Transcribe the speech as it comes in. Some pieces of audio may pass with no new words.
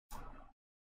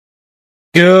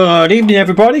Good evening,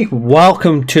 everybody.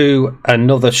 Welcome to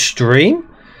another stream,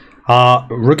 our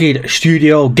Rugged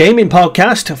Studio Gaming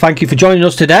Podcast. Thank you for joining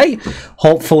us today.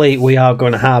 Hopefully, we are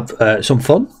going to have some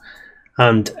fun.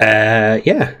 And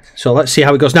so let's see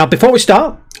how it goes. Now, before we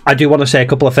start, I do want to say a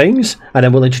couple of things, and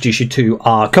then we'll introduce you to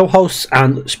our co-hosts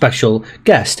and special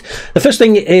guest. The first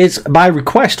thing is, by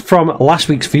request from last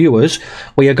week's viewers,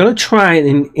 we are going to try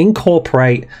and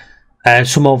incorporate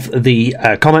some of the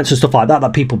comments and stuff like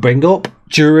that people bring up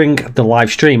during the live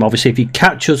stream. Obviously, if you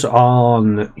catch us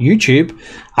on YouTube,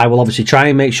 I will obviously try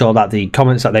and make sure that the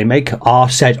comments that they make are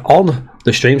said on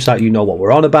the stream so that you know what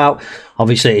we're on about.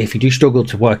 Obviously, if you do struggle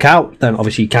to work out, then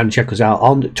obviously you can check us out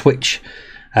on Twitch,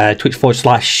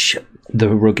 Twitch.tv/The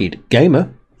Rugged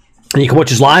Gamer. And you can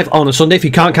watch us live on a Sunday. If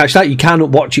you can't catch that, you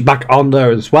can watch it back on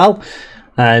there as well.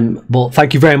 But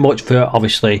thank you very much for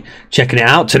obviously checking it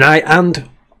out tonight and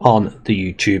on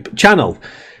the YouTube channel.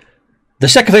 The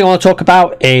second thing I want to talk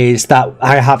about is that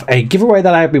I have a giveaway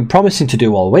that I've been promising to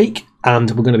do all week,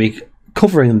 and we're going to be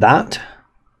covering that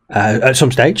at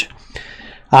some stage.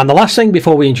 And the last thing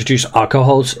before we introduce our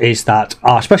co-host is that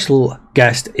our special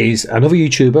guest is another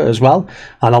YouTuber as well,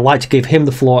 and I'd like to give him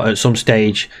the floor at some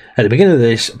stage at the beginning of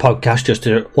this podcast just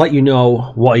to let you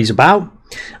know what he's about,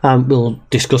 and we'll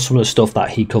discuss some of the stuff that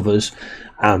he covers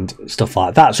and stuff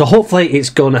like that. So hopefully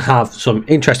it's going to have some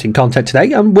interesting content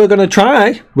today, and we're going to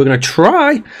try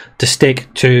to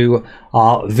stick to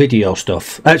our video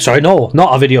stuff. Not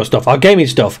our video stuff, our gaming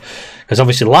stuff, because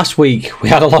obviously last week we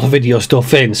had a lot of video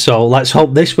stuff in, so let's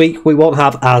hope this week we won't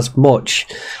have as much.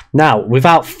 Now,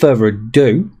 without further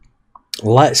ado,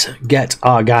 let's get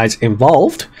our guys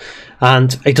involved,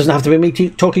 and it doesn't have to be me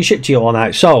talking shit to you all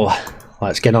night, so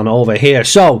let's get on over here.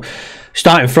 So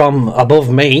starting from above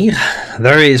me,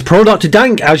 there is Pro Dr.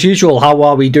 Dank, as usual. How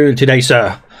are we doing today,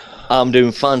 sir? I'm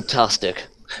doing fantastic.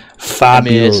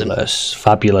 Fabulous.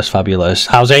 Amazing. Fabulous.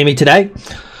 How's Amy today?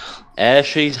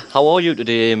 How are you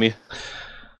today, Amy?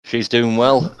 She's doing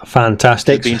well.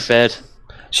 Fantastic.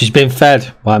 She's been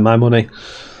fed. Why my money?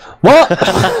 What?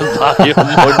 By your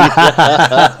money.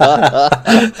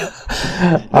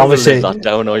 Obviously. That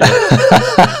down, are you?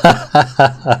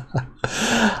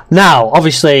 Now,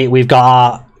 obviously, we've got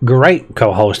our great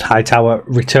co-host Hightower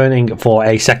returning for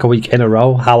a second week in a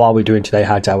row. How are we doing today,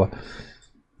 Hightower?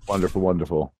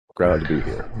 Wonderful. Glad to be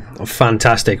here.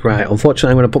 Fantastic. Right.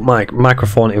 Unfortunately, I'm going to put my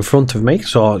microphone in front of me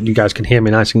so you guys can hear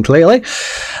me nice and clearly.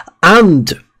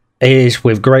 And it is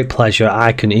with great pleasure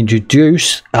I can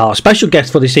introduce our special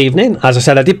guest for this evening. As I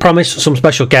said, I did promise some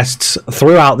special guests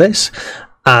throughout this,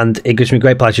 and it gives me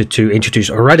great pleasure to introduce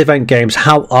Red Event Games.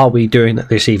 How are we doing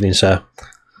this evening, sir?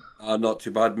 Not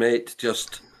too bad, mate.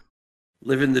 Just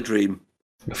living the dream.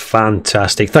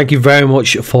 Fantastic. Thank you very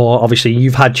much for, obviously,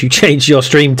 you've had to change your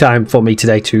stream time for me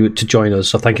today to join us,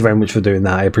 so thank you very much for doing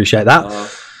that. I appreciate that.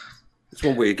 It's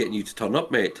one way of getting you to turn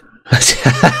up, mate.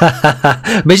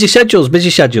 Busy schedules.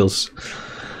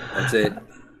 That's it.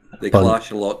 They clash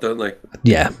a lot, don't they?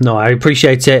 Yeah, no, I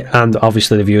appreciate it, and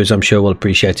obviously the viewers, I'm sure, will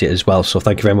appreciate it as well, so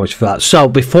thank you very much for that. So,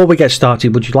 before we get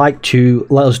started, would you like to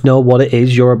let us know what it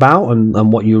is you're about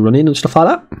and what you're running and stuff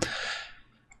like that?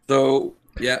 So,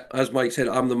 yeah, as Mike said,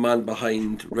 I'm the man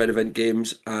behind Red Event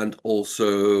Games and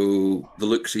also the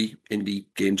Luxy indie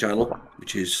game channel,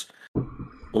 which is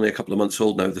only a couple of months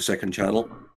old now, the second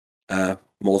channel. I'm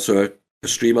also a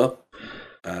streamer,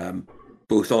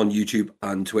 both on YouTube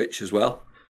and Twitch as well.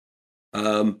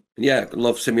 I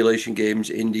love simulation games,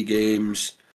 indie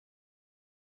games,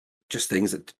 just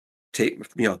things that take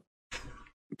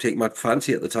my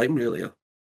fancy at the time, really.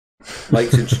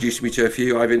 Mike's introduced me to a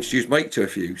few, I've introduced Mike to a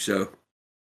few, so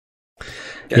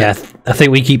yeah, I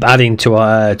think we keep adding to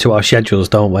our schedules,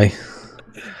 don't we?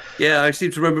 Yeah, I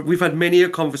seem to remember we've had many a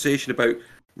conversation about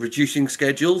reducing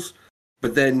schedules,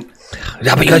 but then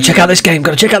yeah, but you gotta check out this game.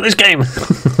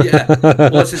 Yeah,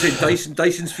 well, as I say,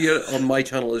 Dyson Sphere on my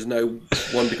channel is now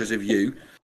one because of you.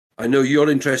 I know you're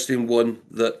interested in one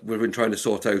that we've been trying to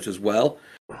sort out as well.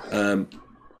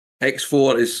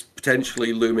 X4 is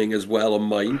potentially looming as well on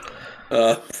mine.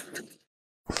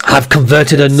 I've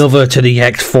converted another to the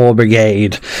X4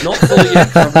 brigade. Not fully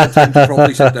yet, I haven't had time to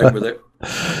probably sit down with it.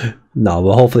 No,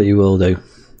 but hopefully you will do.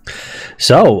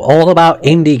 So, all about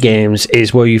indie games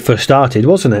is where you first started,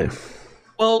 wasn't it?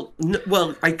 Well,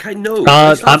 I kind of know.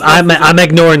 I'm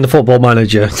ignoring the Football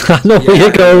Manager. I know where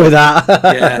you're going with that.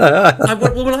 Yeah.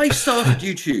 When I started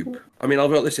YouTube, I mean,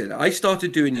 listen, I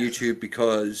started doing YouTube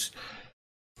because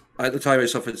at the time I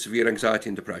suffered severe anxiety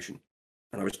and depression.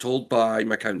 And I was told by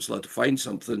my counsellor to find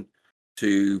something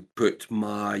to put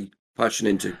my passion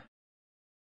into.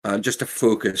 And just a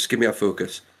focus, give me a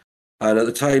focus. And at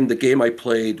the time, the game I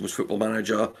played was Football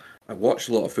Manager. I watched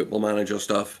a lot of Football Manager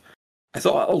stuff. I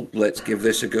thought, oh, let's give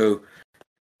this a go.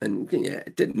 And yeah,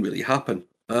 it didn't really happen.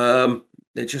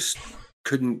 They just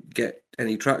couldn't get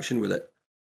any traction with it.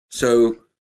 So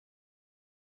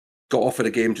got offered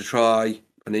a game to try,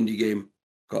 an indie game.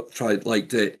 Tried,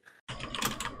 liked it.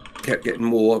 Kept getting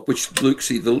more, which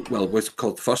Luxie, was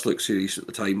called the first Lux series at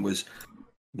the time, was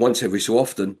once every so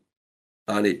often.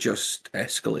 And it just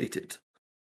escalated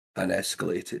and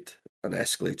escalated and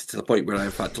escalated to the point where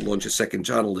I've had to launch a second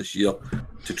channel this year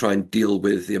to try and deal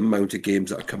with the amount of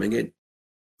games that are coming in.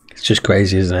 It's just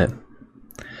crazy, isn't it?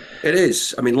 It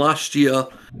is. I mean, last year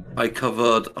I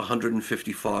covered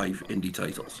 155 indie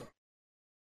titles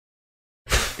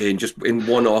in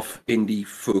one-off indie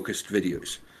focused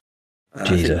videos.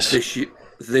 Jesus.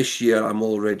 This year I'm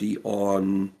already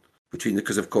on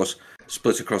because of course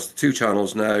split across the two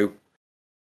channels now.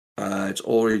 It's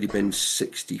already been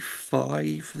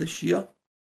 65 this year.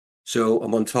 So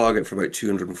I'm on target for about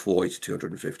 240 to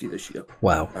 250 this year.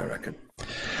 Wow. I reckon.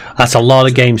 That's a lot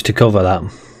of games to cover, that.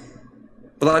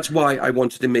 But that's why I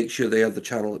wanted to make sure they had the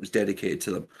channel that was dedicated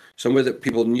to them. Somewhere that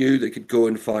people knew they could go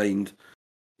and find,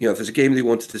 if there's a game they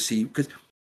wanted to see. Because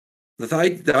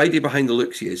the idea behind the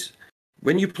Luxie is,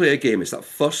 when you play a game, it's that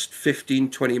first 15,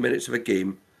 20 minutes of a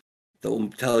game that will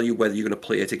tell you whether you're going to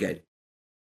play it again.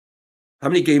 How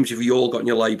many games have you all got in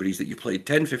your libraries that you played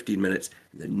 10, 15 minutes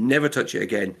and then never touch it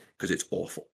again because it's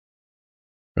awful?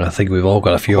 I think we've all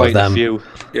got a few of them.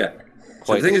 Yeah.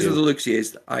 So the thing is with the Luxie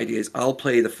is, the idea is I'll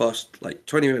play the first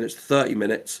 20 minutes, 30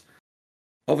 minutes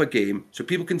of a game so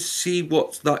people can see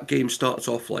what that game starts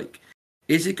off like.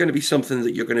 Is it going to be something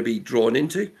that you're going to be drawn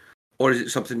into? Or is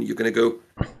it something that you're going to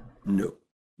go, no,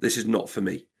 this is not for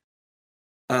me?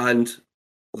 And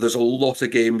there's a lot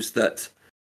of games that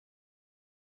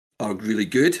are really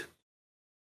good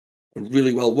and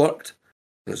really well worked.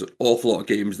 There's an awful lot of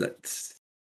games that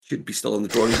should be still on the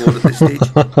drawing board at this stage.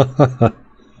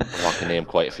 I can name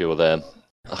quite a few of them.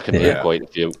 I can name quite a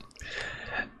few.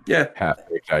 Yeah.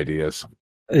 Half-baked ideas.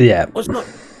 Yeah. Well, it's not,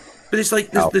 but it's like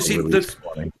there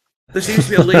seems to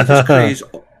be a latest craze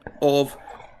of.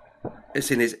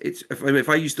 If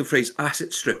I use the phrase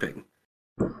asset stripping,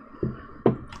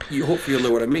 hopefully you'll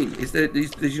know what I mean. Is there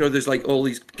there's like all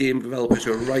these game developers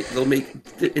who are they'll make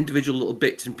individual little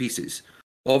bits and pieces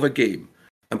of a game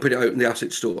and put it out in the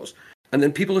asset stores, and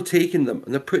then people are taking them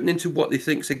and they're putting into what they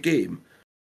think's a game,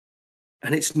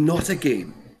 and it's not a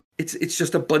game. It's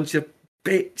just a bunch of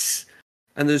bits,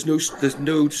 and there's no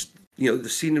the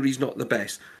scenery's not the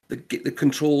best. The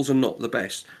controls are not the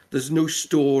best. There's no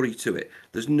story to it.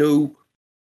 There's no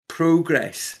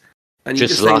progress, and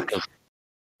just lack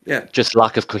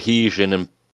of cohesion and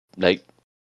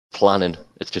planning.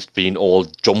 It's just been all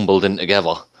jumbled in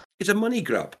together. It's a money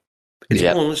grab. It's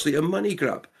honestly a money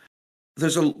grab.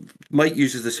 Mike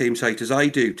uses the same site as I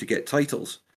do to get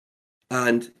titles,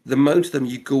 and the amount of them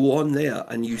you go on there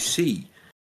and you see.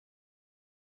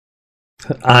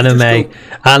 Anime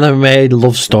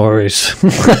love stories.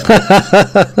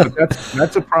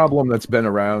 that's a problem that's been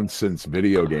around since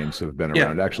video games have been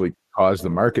around. It actually caused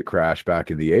the market crash back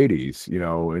in the 80s.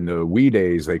 In the Wii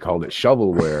days, they called it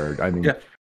shovelware. I mean,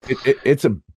 it's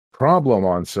a problem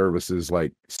on services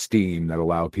like Steam that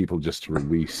allow people just to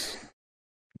release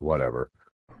whatever.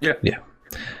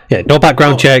 Yeah, no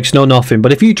background checks, no nothing.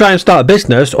 But if you try and start a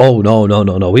business, no.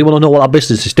 We want to know what our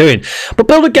business is doing. But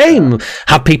build a game,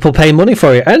 have people pay money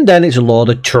for it, and then it's a load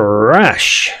of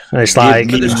trash. And it's like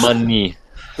money.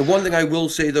 The one thing I will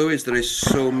say though is there is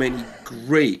so many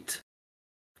great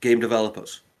game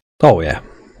developers. Oh yeah.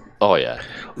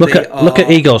 Look at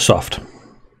Egosoft.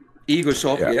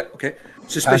 Okay.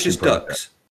 Suspicious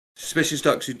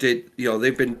Ducks, who did,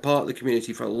 they've been part of the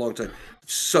community for a long time.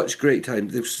 Such great time.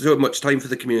 There's so much time for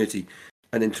the community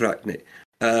and interacting it.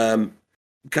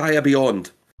 Gaia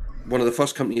Beyond, one of the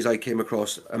first companies I came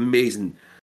across, amazing.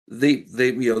 They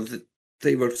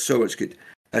were so much good.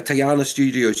 Tayana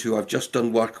Studios, who I've just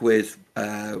done work with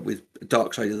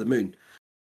Dark Side of the Moon.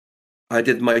 I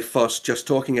did my first Just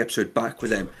Talking episode back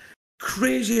with them.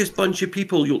 Craziest bunch of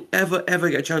people you'll ever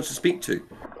get a chance to speak to.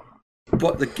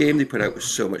 But the game they put out was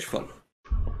so much fun.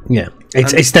 Yeah,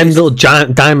 it's them little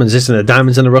giant diamonds, isn't it?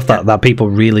 Diamonds in the rough that people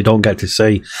really don't get to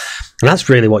see, and that's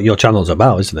really what your channel's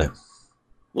about, isn't it?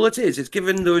 Well, it is. It's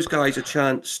giving those guys a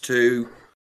chance to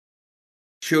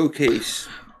showcase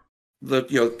for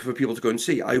people to go and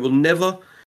see. I will never,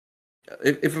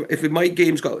 if a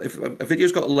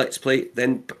video's got a let's play,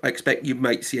 then I expect you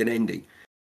might see an ending.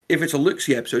 If it's a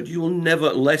Luxie episode, you will never,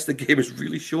 unless the game is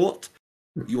really short,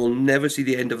 you will never see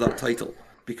the end of that title,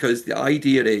 because the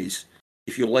idea is,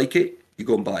 if you like it, you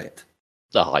go and buy it.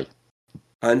 Aye.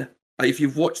 And if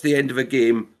you've watched the end of a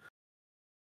game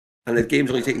and the game's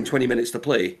only taking 20 minutes to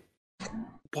play,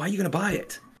 why are you going to buy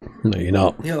it? No, you're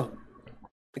not.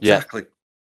 Exactly.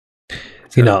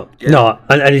 No,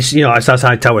 and it's, as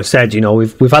Hightower said,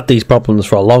 we've had these problems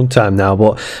for a long time now,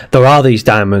 but there are these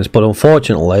diamonds. But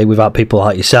unfortunately, we've had people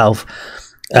like yourself,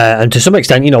 and to some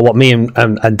extent, what me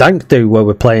and Dank do, where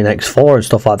we're playing X4 and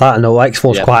stuff like that. I know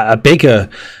X4 is quite a bigger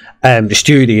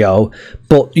studio,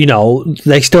 but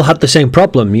they still had the same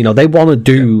problem. They want to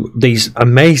do these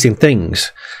amazing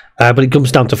things, but it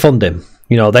comes down to funding.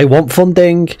 They want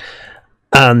funding,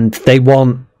 and they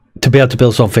want to be able to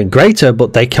build something greater,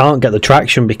 but they can't get the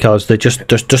traction because they're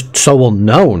just so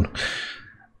unknown.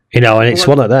 And it's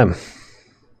one of them.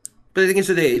 But the thing is,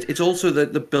 today it's also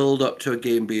the build up to a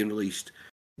game being released.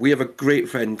 We have a great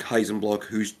friend, Heisenblog,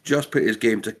 who's just put his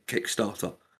game to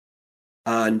Kickstarter,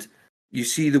 and you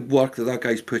see the work that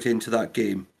guy's put into that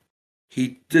game.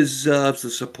 He deserves the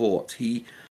support. We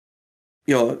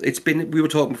were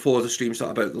talking before the stream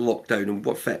started about the lockdown and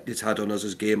what effect it's had on us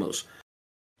as gamers.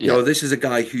 This is a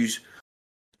guy who's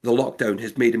the lockdown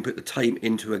has made him put the time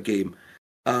into a game,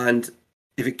 and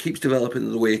if it keeps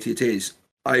developing the way it is,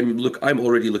 I'm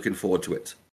already looking forward to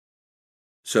it.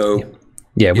 So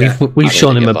we've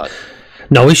shown him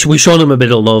we've shown him a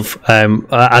bit of love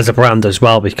as a brand as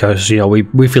well, because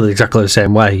we feel exactly the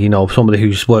same way. Somebody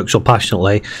who's worked so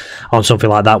passionately on something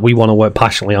like that, we want to work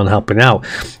passionately on helping out.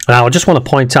 And I just want to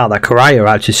point out that Karaya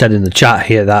actually said in the chat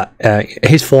here that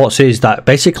his thoughts is that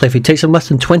basically if it takes him less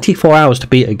than 24 hours to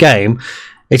beat a game,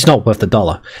 it's not worth the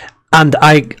 $1. And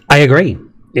I agree.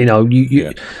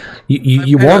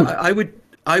 You want. I would.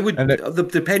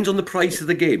 Depends on the price of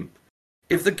the game.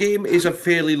 If the game is a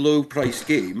fairly low price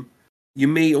game, you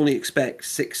may only expect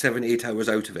 6, 7, 8 hours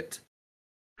out of it.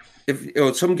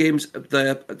 If some games,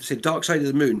 say Dark Side of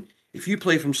the Moon, if you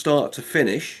play from start to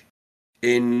finish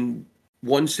in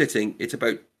one sitting, it's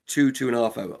about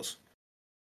 2.5 hours.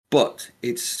 But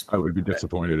I would be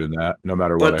disappointed in that, no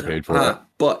matter what I paid for it.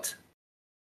 But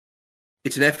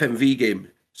it's an FMV game,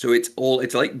 so it's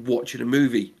like watching a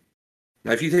movie.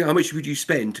 Now, if you think, how much would you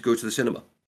spend to go to the cinema?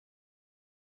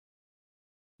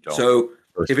 So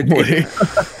and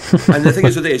the thing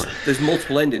is with this, there's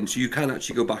multiple endings, so you can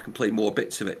actually go back and play more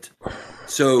bits of it.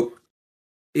 So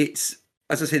it's,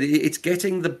 as I said, it's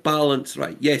getting the balance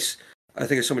right. Yes, I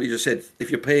think as somebody just said,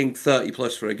 if you're paying 30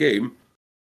 plus for a game,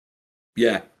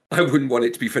 I wouldn't want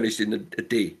it to be finished in a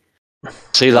day.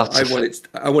 See, that's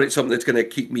I want it something that's going to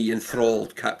keep me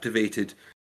enthralled, captivated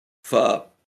for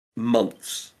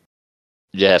months.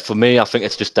 Yeah, for me, I think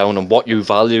it's just down on what you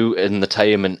value in the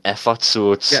time and effort.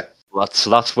 So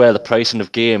that's where the pricing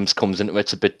of games comes into it.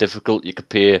 It's a bit difficult. You could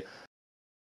pay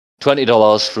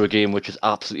 $20 for a game which is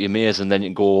absolutely amazing, then you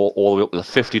can go all the way up to the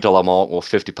 $50 mark or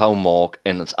 £50 mark,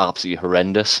 and it's absolutely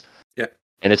horrendous. Yeah,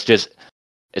 and it's just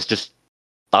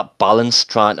that balance,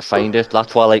 trying to find it.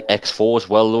 That's why I like X4 as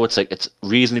well, though. It's like it's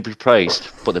reasonably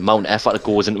priced, but the amount of effort that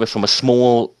goes into it from a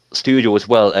small studio as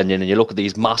well, and then you look at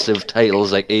these massive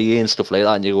titles like EA and stuff like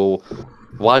that, and you go,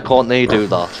 why can't they do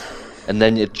that? And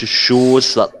then it just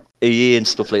shows that EA and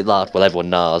stuff like that, well, everyone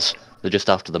knows, they're just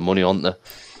after the money, aren't they?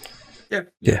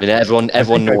 Yeah. I mean,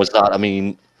 everyone knows that. I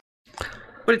mean,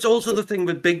 but it's also the thing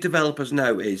with big developers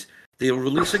now is they'll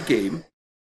release a game,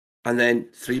 and then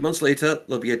 3 months later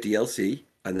there'll be a DLC,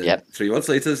 and then 3 months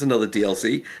later there's another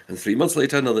DLC, and 3 months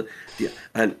later another,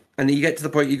 and you get to the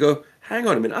point you go, hang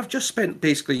on a minute, I've just spent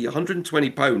basically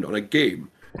 £120 on a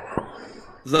game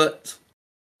that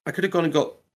I could have gone and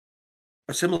got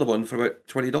a similar one for about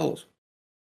 $20.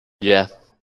 Yeah.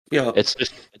 It's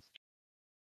just,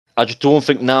 I just don't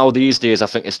think now these days, I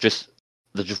think it's just,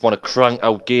 they just want to crank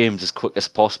out games as quick as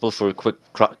possible for a quick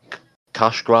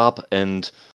cash grab, and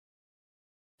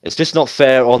it's just not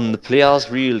fair on the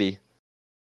players, really,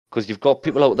 because you've got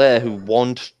people out there who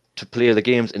want to play the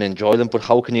games and enjoy them, but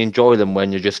how can you enjoy them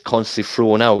when you're just constantly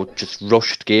throwing out just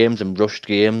rushed games?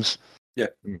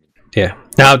 Yeah.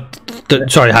 Now,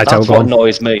 sorry, Hightower. That's what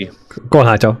annoys me. Go on,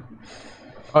 Hightower.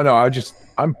 Oh no,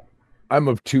 I'm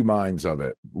of two minds of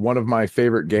it. One of my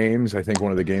favorite games, I think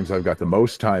one of the games I've got the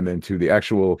most time into, the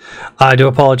actual... I do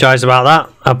apologise about that.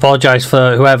 I apologise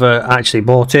for whoever actually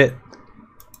bought it.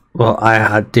 Well,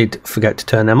 I did forget to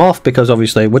turn them off because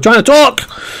obviously we're trying to talk!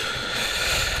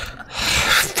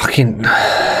 Fucking...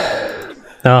 Oh,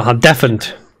 I'm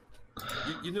deafened.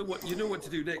 You know what to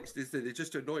do next is that it's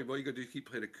just annoying. All you got to do is keep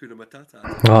playing Hakuna Matata.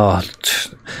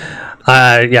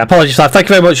 Yeah, apologies for that. Thank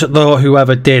you very much, though,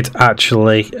 whoever did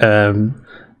actually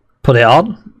put it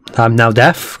on. I'm now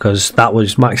deaf because that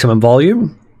was maximum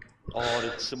volume. Oh,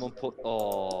 did someone put...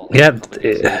 Oh, yeah, who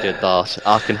did that?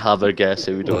 I can have a guess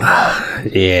who done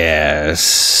that.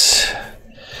 Yes.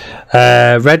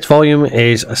 Red's volume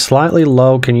is slightly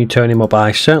low. Can you turn him up?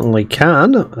 I certainly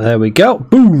can. There we go.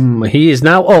 Boom. He is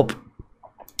now up.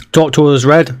 Talk to us,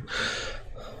 Red.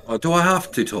 Oh, do I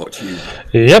have to talk to you?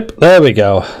 Yep. There we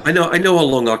go. I know how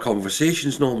long our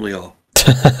conversations normally are.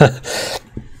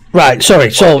 Right.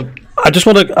 Sorry. So I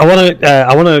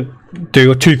want to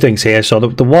do two things here. So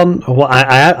the one,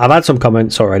 I've had some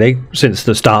comments already since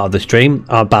the start of the stream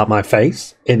about my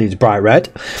face. It is bright red.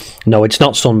 No, it's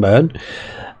not sunburn.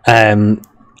 And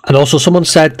also someone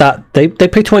said that they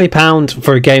pay £20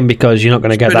 for a game because you're not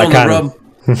going to get that kind of...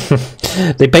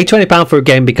 They pay £20 for a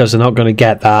game because they're not going to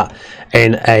get that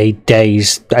in a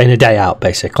day out,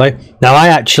 basically. Now, I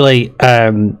actually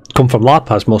come from LARP,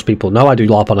 as most people know. I do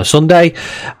LARP on a Sunday,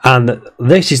 and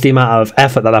this is the amount of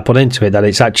effort that I put into it that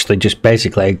it's actually just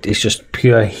basically, it's just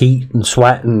pure heat and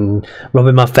sweat and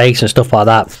rubbing my face and stuff like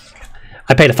that.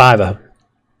 I paid £5.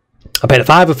 I paid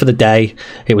 £5 for the day.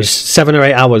 It was 7 or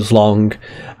 8 hours long,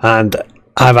 and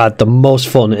I've had the most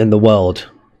fun in the world.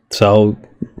 So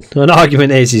an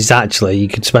argument is actually you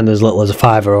could spend as little as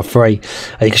 £5 or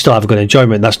 £3 and you can still have a good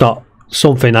enjoyment. That's not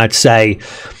something I'd say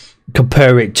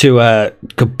compare it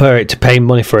to paying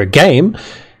money for a game.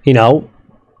 You know,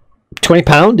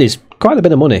 £20 is quite a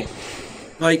bit of money.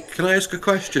 Like, can I ask a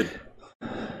question?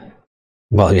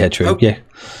 Well, yeah, true.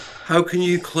 How can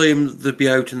you claim to be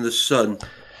out in the sun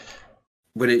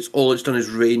when all it's done is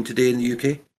rain today in the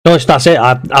UK? No, that's it.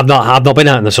 I've not been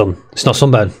out in the sun. It's not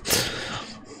sunburn.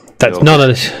 That's none of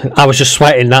this. I was just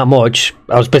sweating that much.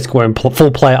 I was basically wearing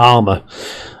full plate armor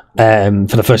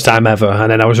for the first time ever, and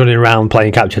then I was running around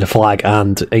playing capture the flag,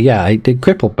 and it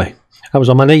crippled me. I was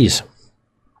on my knees.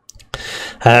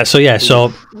 So you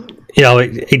know,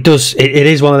 it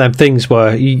is one of them things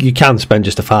where you can spend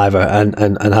just £5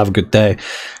 and have a good day.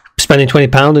 Spending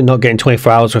 £20 and not getting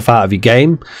 24 hours worth out of your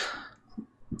game,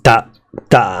 that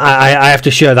I have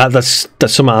to share that's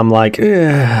something I'm like,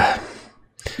 yeah.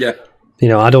 You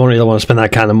know, I don't really want to spend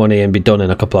that kind of money and be done in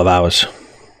a couple of hours.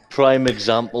 Prime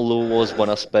example though was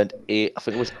when I spent I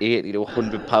think it was £80 to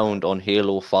 £100 on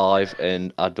Halo 5,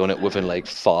 and I'd done it within like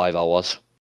 5 hours.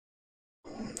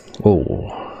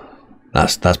 Oh,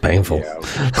 that's painful. Yeah.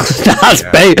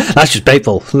 That's just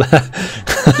painful.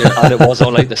 And it was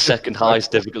on like the second highest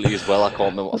difficulty as well. I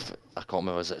can't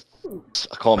remember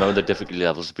the difficulty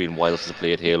levels being while I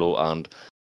played Halo, and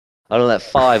I don't know, like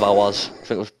 5 hours. I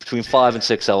think it was between 5 and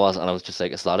 6 hours, and I was just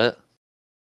like, "Is that it?"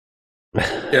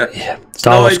 Yeah.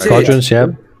 Star Wars Squadrons, yeah.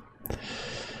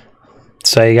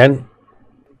 Say again.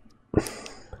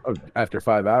 Oh, after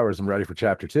 5 hours, I'm ready for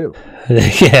Chapter 2.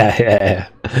 Yeah.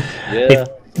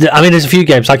 I mean, there's a few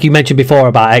games like you mentioned before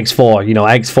about X4. You know,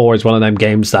 X4 is one of them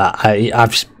games that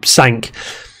I've sank.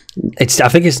 I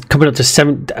think it's coming up to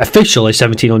officially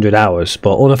 1,700 hours,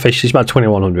 but unofficially it's about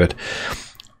 2,100.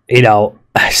 You know.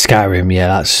 Skyrim,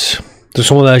 there's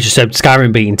someone there just said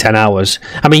Skyrim being 10 hours.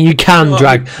 I mean, you can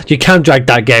drag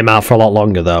that game out for a lot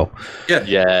longer though.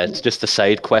 Yeah, it's just the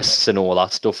side quests and all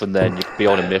that stuff, and then you be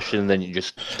on a mission, and then you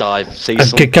just see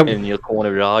something in your corner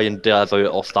of your eye and dive out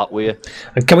off that way.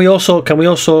 And can we also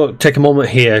take a moment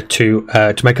here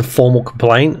to make a formal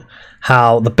complaint?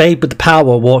 How the babe with the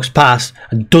power walks past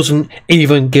and doesn't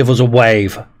even give us a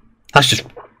wave. That's just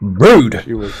rude. Watch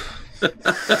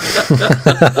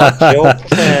your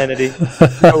profanity.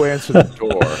 Go answer the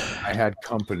door. I had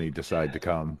company decide to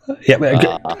come. Yeah,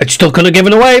 I still couldn't give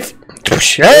it a wave.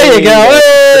 There you go.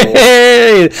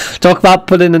 Hey! Talk about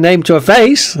putting a name to a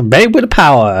face. Babe with a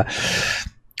power.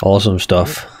 Awesome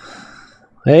stuff.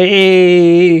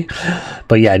 Hey,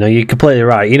 but yeah, no, you're completely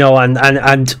right. You know,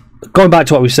 and going back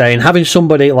to what we were saying, having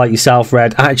somebody like yourself,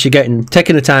 Red, actually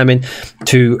taking the time in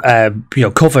to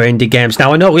cover indie games.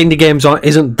 Now, I know indie games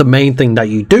isn't the main thing that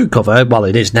you do cover. Well,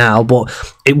 it is now, but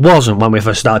it wasn't when we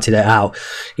first started it out.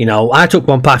 You know, I took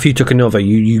one path, you took another.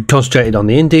 You concentrated on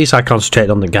the indies, I concentrated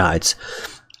on the guides,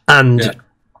 and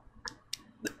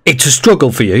it's a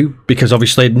struggle for you because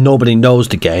obviously nobody knows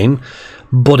the game,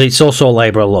 but it's also a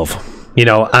labour of love. You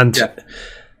know, and.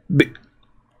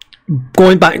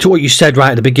 Going back to what you said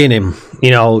right at the beginning,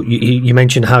 you know, you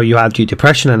mentioned how you had your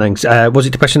depression and anxiety. Was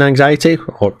it depression and anxiety?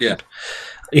 Yeah.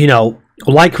 You know,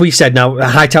 like we said, now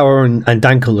Hightower and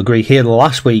Dank will agree here. The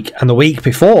last week and the week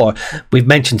before, we've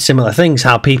mentioned similar things.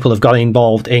 How people have got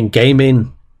involved in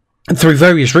gaming through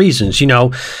various reasons. You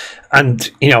know, and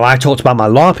you know, I talked about my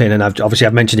LARPing, and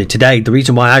I've mentioned it today. The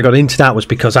reason why I got into that was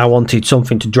because I wanted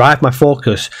something to drive my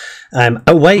focus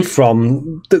away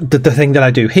from the thing that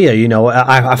I do here. You know,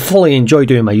 I fully enjoy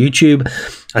doing my YouTube.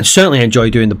 and certainly enjoy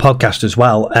doing the podcast as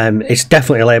well. It's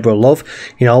definitely a labour of love.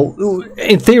 You know,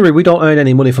 in theory, we don't earn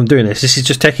any money from doing this. This is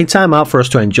just taking time out for us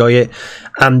to enjoy it,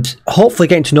 and hopefully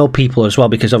getting to know people as well,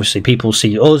 because obviously people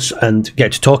see us and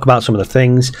get to talk about some of the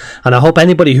things. And I hope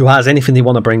anybody who has anything they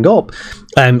want to bring up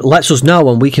lets us know,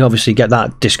 and we can obviously get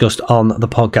that discussed on the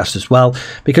podcast as well,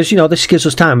 because, you know, this gives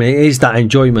us time, and it is that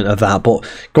enjoyment of that. But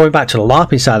going back to the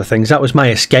LARPing side of things, that was my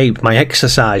escape, my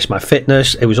exercise, my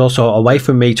fitness. It was also a way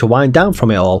for me to wind down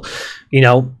from it all, you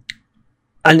know.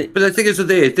 But the thing is,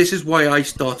 this is why I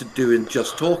started doing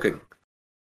Just Talking,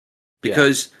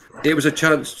 because it was a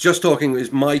chance. Just Talking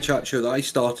is my chat show that I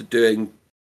started doing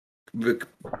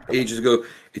ages ago.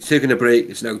 It's taken a break.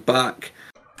 It's now back.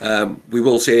 We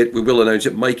will say it. We will announce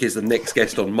it. Mike is the next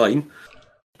guest on mine,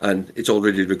 and it's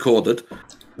already recorded.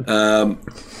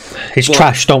 It's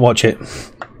trash. Don't watch it.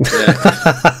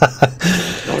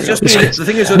 The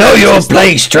thing is, know your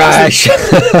place, trash.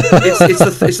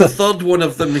 It's the third one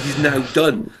of them he's now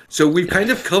done. So we've kind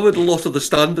of covered a lot of the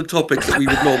standard topics that we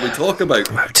would normally talk about.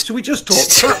 So we just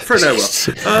talked crap for an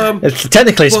hour.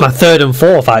 Technically, it's my third and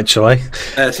fourth, actually.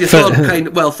 So your third and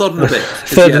a bit.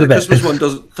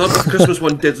 The Christmas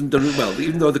one didn't do well,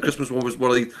 even though the Christmas one was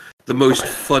one of the most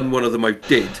fun one of them I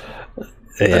did.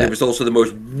 And it was also the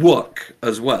most work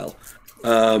as well.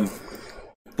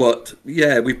 But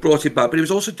yeah, we brought it back. But it was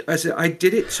also, I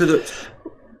did it so that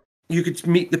you could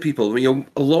meet the people. You know,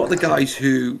 a lot of the guys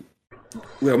who,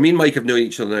 well, me and Mike have known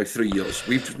each other now 3 years.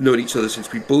 We've known each other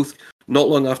since we both, not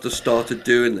long after, started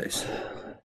doing this.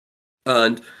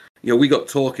 And, you know, we got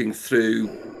talking through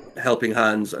Helping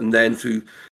Hands, and then through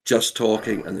Just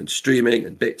Talking, and then streaming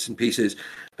and bits and pieces,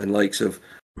 and likes of,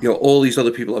 you know, all these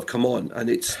other people have come on. And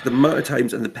it's the amount of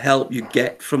times and the help you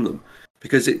get from them,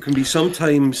 because it can be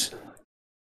sometimes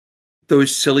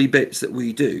those silly bits that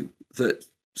we do that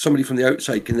somebody from the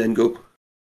outside can then go,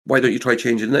 why don't you try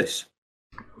changing this?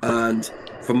 And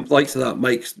from likes of that,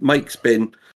 Mike's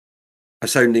been a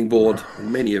sounding board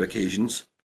on many occasions.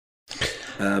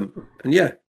 And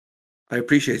yeah, I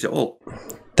appreciate it all.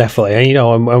 Definitely, and you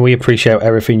know, and we appreciate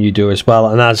everything you do as well.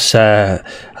 And as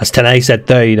Tenay said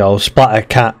there, you know,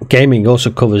 Splattercat Gaming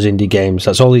also covers indie games.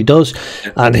 That's all he does,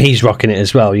 and he's rocking it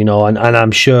as well. You know, and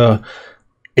I'm sure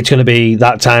it's going to be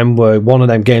that time where one of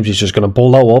them games is just going to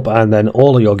blow up, and then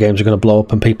all of your games are going to blow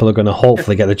up, and people are going to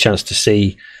hopefully get the chance to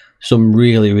see some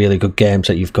really, really good games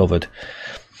that you've covered.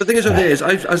 The thing is,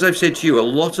 as I've said to you, a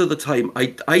lot of the time,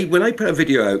 I when I put a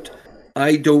video out,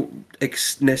 I don't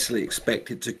necessarily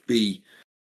expect it to be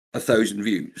 1,000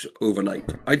 views overnight.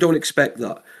 I don't expect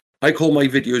that. I call my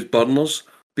videos burners,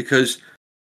 because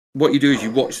what you do is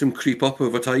you watch them creep up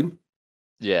over time.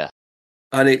 Yeah.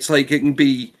 And it's like, it can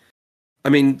be, I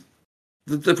mean,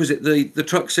 the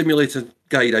truck simulator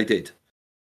guide I did.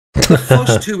 The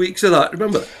first 2 weeks of that,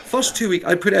 remember, first 2 weeks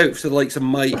I put out for the likes of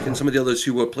Mike and some of the others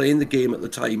who were playing the game at the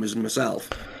time, as myself,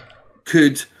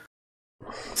 could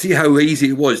see how easy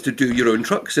it was to do your own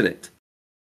trucks in it.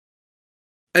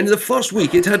 And in the first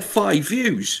week, it had 5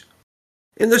 views.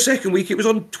 In the second week, it was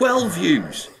on 12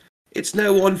 views. It's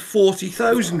now on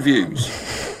 40,000 views.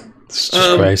 It's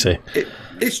just crazy.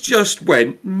 It's just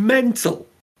went mental.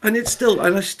 And I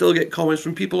still get comments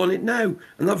from people on it now.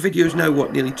 And that video is now,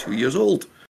 nearly 2 years old.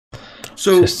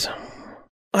 So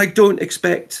I don't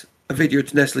expect a video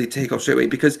to necessarily take off straight away,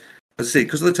 because, as I say,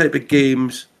 because of the type of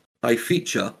games I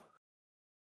feature,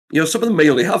 you know, some of them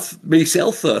may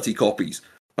sell 30 copies.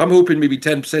 I'm hoping maybe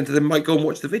 10% of them might go and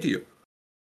watch the video.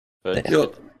 But you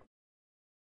know,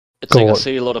 it's like I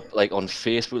see a lot of, like, on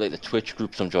Facebook, like the Twitch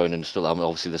groups I'm joining and stuff. I mean,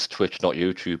 obviously there's Twitch, not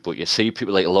YouTube, but you see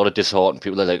people, like, a lot of disheartened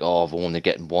people are like, oh, I've only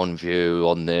getting 1 view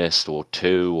on this, or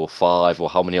 2 or 5, or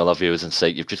how many other views, and say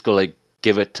you've just got to, like,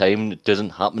 give it time. It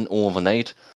doesn't happen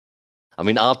overnight. I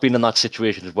mean, I've been in that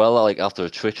situation as well. Like, after a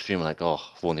Twitch stream, I'm like, oh,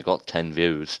 I've only got 10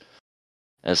 views.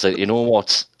 And it's like, you know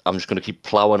what? I'm just going to keep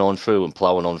ploughing on through,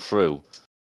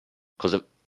 because it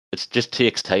just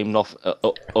takes time enough,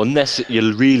 unless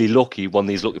you're really lucky, one of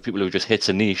these lucky people who just hits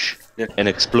a niche and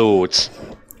explodes.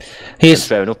 It's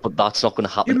fair enough, but that's not going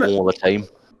to happen all the time.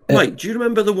 Mike, do you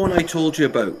remember the one I told you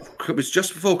about? It was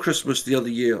just before Christmas the other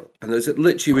year, and I was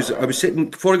sitting,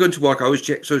 before I go into work, I always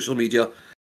check social media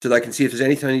so that I can see if there's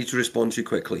anything I need to respond to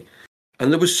quickly.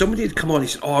 And there was somebody who'd come on, he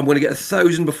said, oh, I'm going to get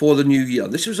 1,000 before the new year.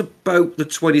 This was about the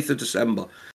 20th of December.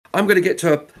 I'm going to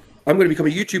become a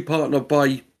YouTube partner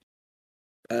by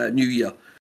New Year.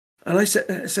 And I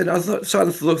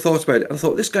thought about it. I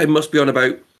thought, this guy must be on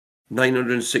about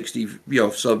 960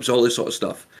 subs, all this sort of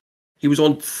stuff. He was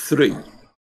on 3.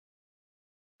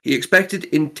 He expected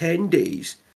in 10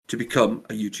 days to become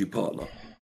a YouTube partner.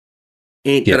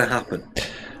 Ain't gonna happen.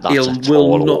 It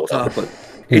will not happen.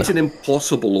 It's an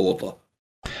impossible over.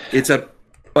 It's about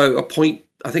a point.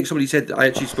 I think somebody said, I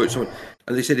actually spoke to someone,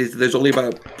 and they said there's only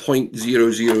about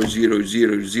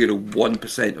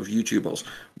 0.00001% of YouTubers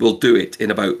will do it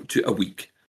in about a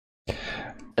week.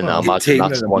 And I imagine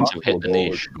that's the ones who hit the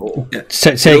niche. Yeah.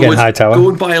 Say again, Hightower. Go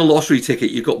and buy a lottery ticket.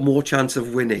 You've got more chance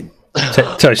of winning.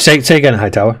 Say again,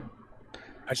 Hightower.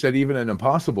 I said even an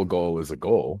impossible goal is a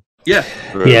goal. Yeah.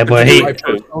 Yeah, but my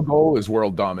personal goal is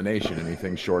world domination.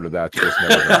 Anything short of that's just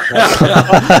never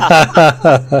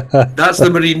That's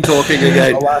the Marine talking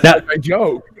again. That's my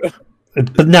joke.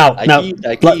 But now,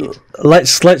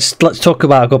 let's talk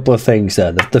about a couple of things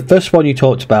then. The first one you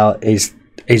talked about is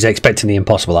expecting the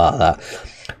impossible out of that.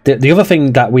 The other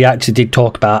thing that we actually did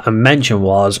talk about and mention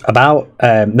was about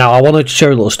now I want to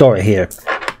share a little story here.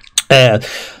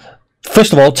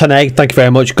 First of all, Tane, thank you very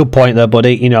much. Good point there,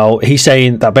 buddy. You know, he's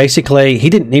saying that basically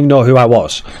he didn't even know who I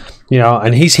was. You know,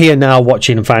 and he's here now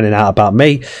watching and finding out about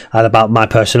me and about my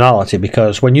personality,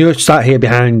 because when you're sat here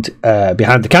behind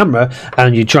the camera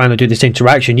and you're trying to do this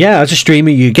interaction, yeah, as a streamer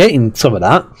you're getting some of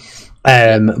that.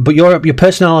 But your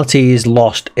personality is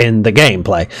lost in the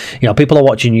gameplay. You know, people are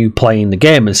watching you playing the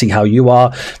game and see how you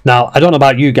are. Now, I don't know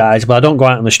about you guys, but I don't go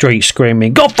out on the street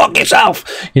screaming, "Go fuck yourself!"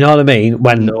 You know what I mean?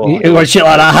 When shit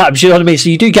like that happens, you know what I mean? So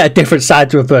you do get a different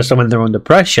side to a person when they're under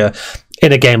pressure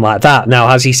in a game like that. Now,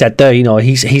 as he said there, you know,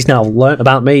 he's now learnt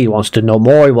about me. He wants to know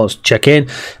more. He wants to check in,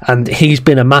 and he's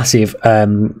been a massive,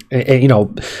 you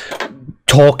know,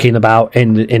 talking about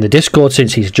in the Discord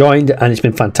since he's joined, and it's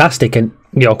been fantastic. And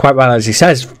you know, quite right as he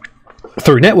says,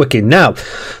 through networking. Now,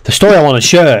 the story I want to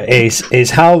share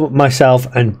is how myself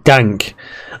and Dank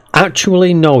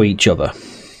actually know each other.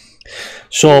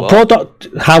 So,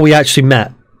 how we actually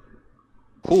met.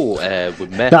 We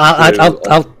met.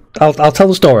 I'll tell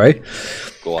the story.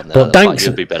 Go on, but Dank's,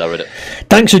 you'll be better at it.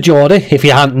 Thanks to Geordie, if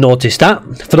you hadn't noticed that.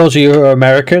 For those of you who are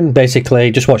American,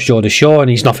 basically just watch Geordie's show and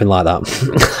he's nothing like that.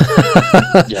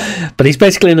 Yeah. But he's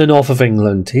basically in the north of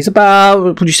England. He's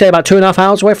about, would you say, about 2.5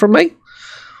 hours away from me?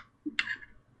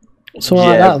 Something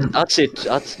like that. I'd say,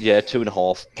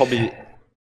 2.5. Probably,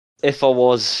 if I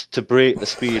was to break the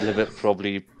speed limit,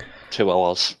 probably 2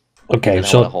 hours. Okay,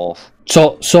 so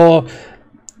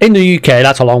in the UK,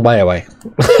 that's a long way away.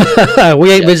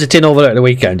 We ain't visiting over there at the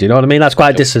weekend, you know what I mean? That's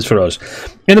quite a distance for us.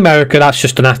 In America, that's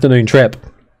just an afternoon trip.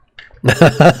 You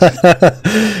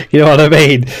know what I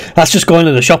mean? That's just going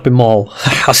to the shopping mall.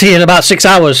 I'll see you in about 6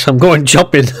 hours. I'm going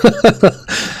shopping.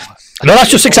 No,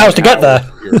 that's just 6 hours to get there.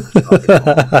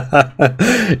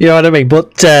 You know what I mean?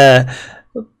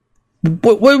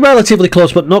 But we're relatively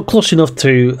close, but not close enough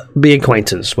to be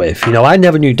acquaintance with. You know, I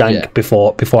never knew Dank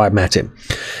before I met him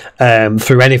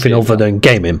through anything other than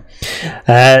gaming.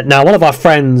 Now, one of our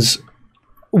friends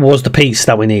was the piece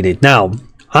that we needed. Now,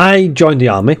 I joined the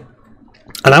army,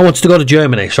 and I wanted to go to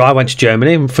Germany, so I went to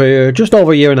Germany, and for just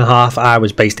over 1.5 years, I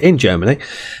was based in Germany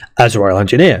as a Royal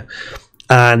Engineer.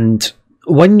 And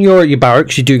when you're at your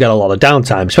barracks, you do get a lot of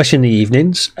downtime, especially in the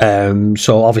evenings.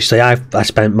 So obviously, I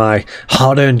spent my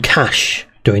hard-earned cash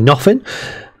doing nothing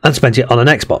and spent it on an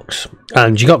Xbox.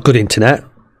 And you got good internet,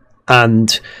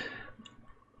 and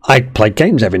I played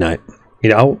games every night. You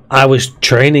know, I was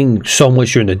training so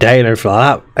much during the day and everything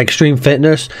like that. Extreme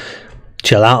fitness,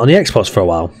 chill out on the Xbox for a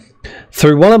while.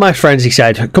 Through one of my friends, he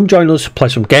said, "Come join us, play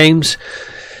some games."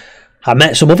 I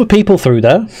met some other people through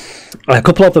there. A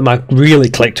couple of them I really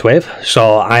clicked with,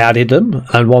 so I added them,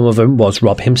 and one of them was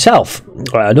Rob himself,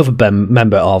 another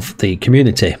member of the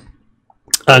community.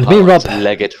 And me and Rob...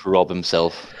 Legate Rob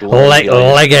himself.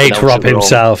 Legate Rob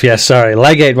himself, yes, sorry.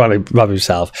 Legate Rob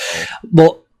himself.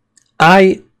 But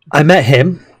I met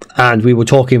him, and we were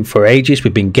talking for ages.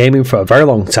 We've been gaming for a very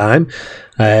long time,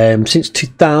 since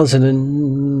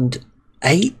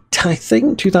 2008. I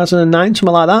think 2009,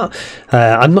 something like that.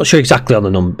 I'm not sure exactly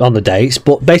on the dates,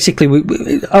 but basically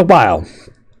a while,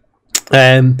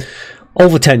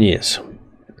 over 10 years.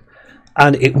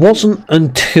 And it wasn't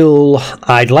until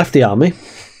I'd left the army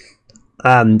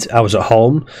and I was at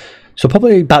home, so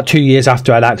probably about 2 years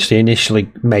after I'd actually initially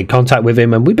made contact with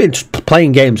him, and we've been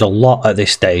playing games a lot at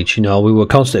this stage. You know, we were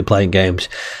constantly playing games,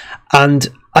 and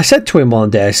I said to him one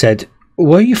day, I said,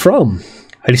 "Where are you from?"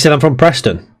 And he said, "I'm from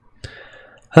Preston."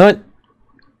 I went,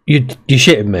 you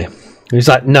shitting me? He's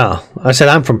like, "No." I said,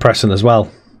 "I'm from Preston as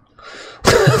well."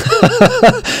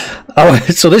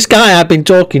 So this guy I've been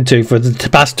talking to for the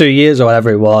past 2 years or whatever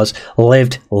it was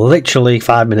lived literally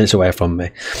 5 minutes away from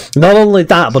me. Not only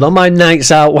that, but on my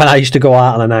nights out, when I used to go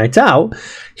out on a night out,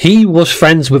 he was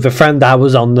friends with a friend I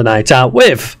was on the night out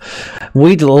with.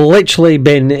 We'd literally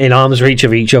been in arm's reach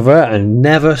of each other and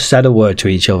never said a word to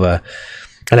each other.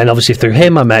 And then obviously through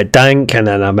him I met Dank, and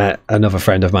then I met another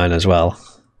friend of mine as well.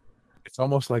 It's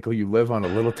almost like you live on a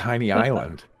little tiny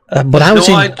island. But I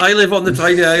live on the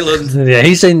tiny island. Yeah,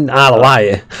 he's in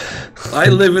Hawaii. I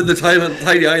live in the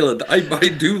tiny island. I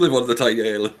do live on the tiny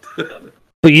island.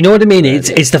 But you know what I mean?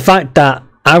 It's the fact that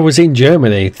I was in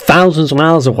Germany, thousands of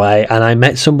miles away, and I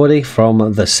met somebody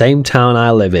from the same town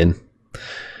I live in.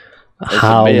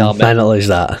 How mental is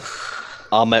that?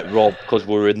 I met Rob because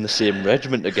we were in the same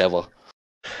regiment together.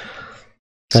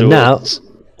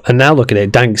 And now look at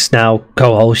it. Dank's now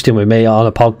co-hosting with me on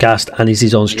a podcast, and he's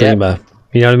his own streamer. Yeah.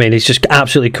 You know what I mean? It's just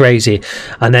absolutely crazy.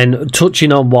 And then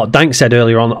touching on what Dank said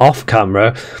earlier on off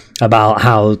camera about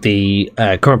how the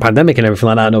current pandemic and everything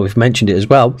like that, I know we've mentioned it as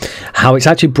well, how it's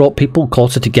actually brought people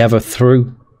closer together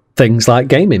through things like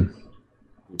gaming.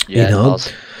 Yeah,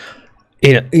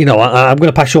 you know? I'm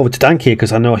going to pass you over to Dank here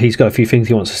because I know he's got a few things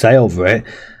he wants to say over it.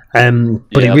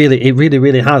 But it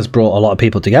really has brought a lot of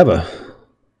people together.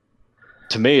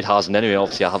 To me, it hasn't anyway.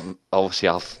 Obviously,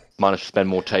 I've managed to spend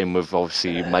more time with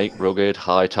obviously Mike, Rugged,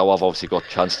 Hightower. I've obviously got a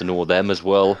chance to know them as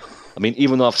well. I mean,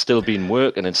 even though I've still been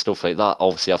working and stuff like that,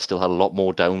 obviously I've still had a lot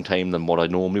more downtime than what I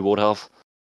normally would have.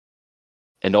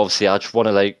 And obviously I just want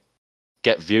to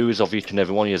get views of each and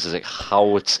every one of you as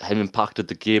how it's impacted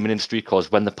the gaming industry,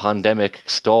 because when the pandemic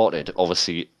started,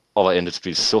 obviously other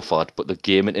industries suffered, but the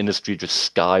gaming industry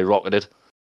just skyrocketed.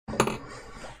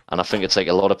 And I think it's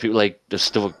a lot of people they're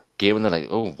still gaming, they're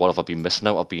oh, what have I been missing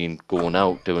out? I've been going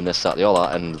out doing this, that, the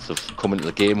other, and they've come into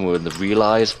the game and they've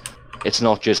realised it's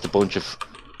not just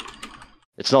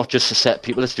it's not just a set of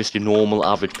people, it's just your normal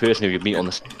average person who you meet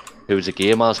who's a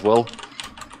gamer as well.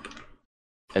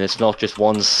 And it's not just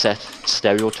one set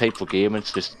stereotype for gaming,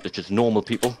 it's just normal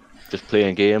people just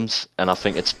playing games, and I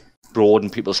think it's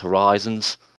broadened people's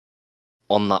horizons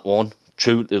on that one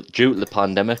due to the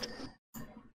pandemic.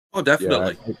 Oh,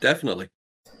 definitely, definitely.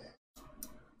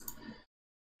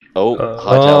 Oh,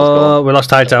 Hightower's gone. We lost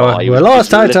Hightower. We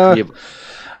lost Hightower.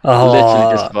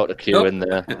 Literally just about to queue in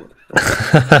there.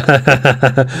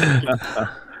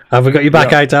 Have we got you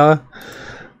back, Hightower?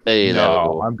 Hey,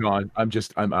 no, I'm gone.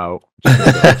 I'm out.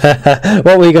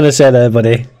 What were you going to say there,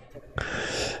 buddy?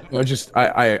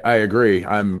 I agree.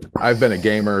 I've been a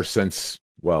gamer since,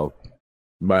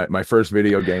 my first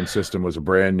video game system was a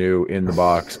brand new in the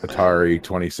box Atari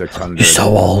 2600. You're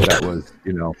so old. That was,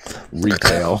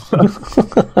 retail.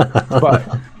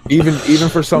 But even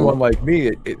for someone like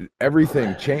me,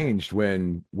 everything changed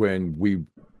when we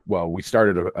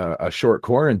started a short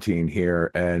quarantine here,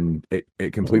 and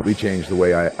it completely changed the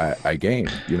way I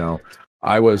gamed.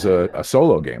 I was a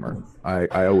solo gamer.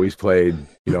 I always played,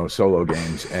 solo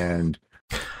games, and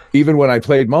even when I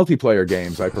played multiplayer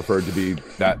games, I preferred to be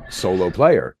that solo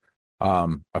player.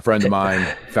 A friend of mine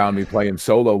found me playing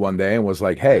solo one day and was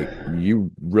like, "Hey, you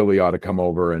really ought to come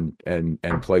over and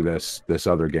play this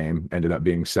other game." Ended up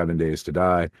being 7 Days to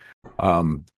Die,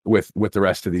 with the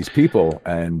rest of these people.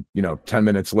 And 10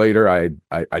 minutes later,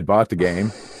 I bought the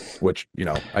game, which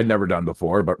I'd never done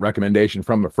before, but recommendation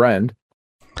from a friend.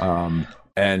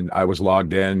 And I was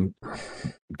logged in,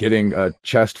 getting a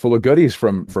chest full of goodies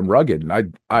from Rugged, and I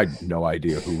had no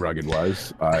idea who Rugged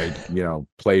was. I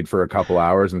played for a couple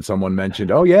hours, and someone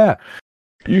mentioned, "Oh yeah,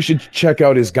 you should check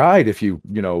out his guide if you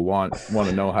want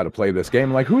to know how to play this game."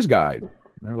 I'm like, "Whose guide?" And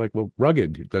they're like, "Well,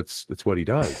 Rugged, that's what he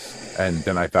does." And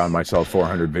then I found myself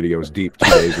 400 videos deep 2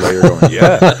 days later, going,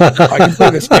 "Yeah, I can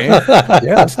play this game.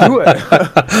 Yeah, let's do it."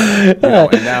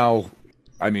 And now,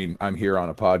 I'm here on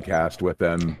a podcast with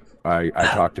them. I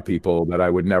talk to people that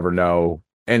I would never know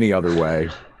any other way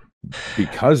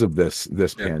because of this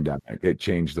pandemic. It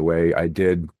changed the way I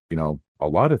did, a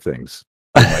lot of things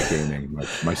in my gaming,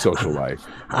 my social life.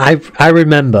 I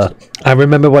remember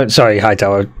when, sorry,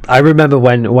 Hightower. I remember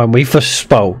when we first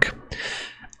spoke,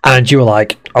 and you were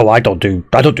like, "Oh, I don't do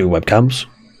webcams."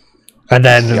 And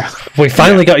then we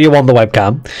finally got you on the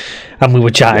webcam, and we were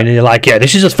chatting, and you're like, "Yeah,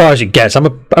 this is as far as it gets. I'm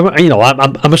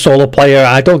a solo player.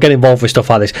 I don't get involved with stuff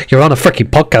like this. You're on a freaking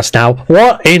podcast now.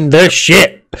 What in the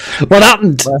shit? What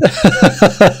happened?"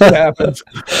 It happens.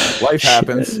 Life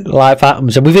happens. Life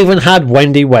happens, and we've even had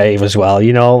Wendy Wave as well.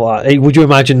 Would you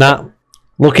imagine that?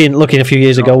 Looking a few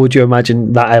years ago, would you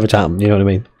imagine that ever happened? You know what I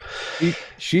mean?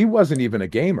 She wasn't even a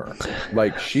gamer.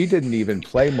 She didn't even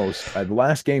play the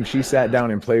last game she sat down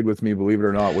and played with me, believe it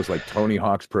or not, was Tony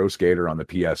Hawk's Pro Skater on the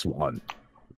PS1.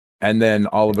 And then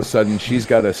all of a sudden she's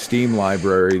got a Steam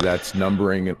library that's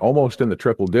numbering almost in the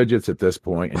triple digits at this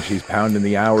point, and she's pounding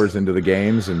the hours into the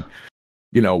games and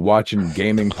watching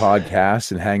gaming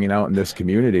podcasts and hanging out in this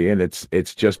community. And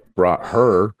it's just brought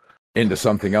her into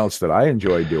something else that I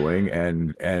enjoy doing,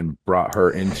 and brought her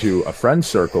into a friend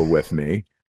circle with me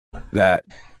that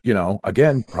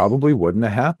again probably wouldn't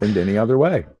have happened any other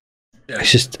way.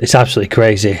 it's absolutely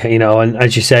crazy, you know. And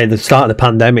as you say, the start of the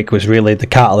pandemic was really the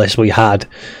catalyst we had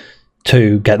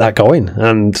to get that going.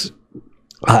 And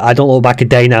I don't look back a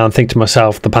day now and think to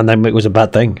myself the pandemic was a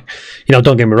bad thing. You know,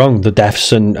 don't get me wrong, the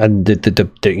deaths and the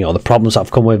you know, the problems that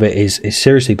have come with it is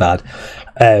seriously bad.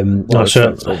 Well,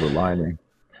 silver lining.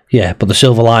 Yeah, but the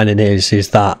silver lining is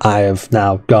that I have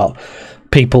now got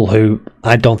people who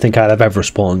I don't think I'd have ever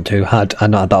spawned to had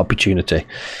that opportunity.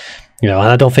 You know, and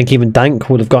I don't think even Dank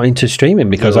would have got into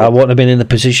streaming because I wouldn't have been in the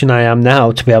position I am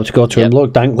now to be able to go to him,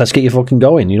 look, Dank, let's get you fucking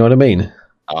going. You know what I mean?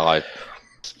 I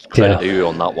credit you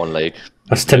on that one, like.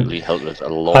 That's really helped us a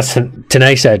lot. That's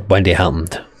Tanae said, Wendy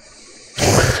helmed.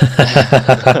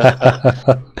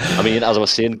 I mean, as I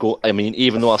was saying,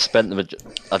 even though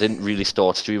I didn't really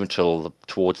start streaming until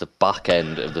towards the back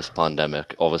end of this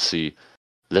pandemic. Obviously,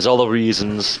 there's other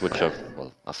reasons which I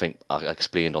think I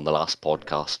explained on the last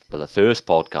podcast, but the first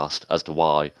podcast as to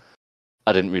why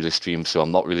I didn't really stream. So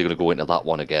I'm not really going to go into that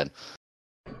one again.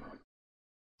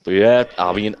 But yeah,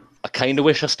 I mean, I kind of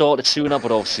wish I started sooner,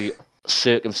 but obviously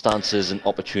circumstances and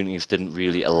opportunities didn't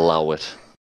really allow it.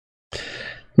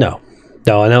 No,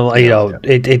 I know. You know,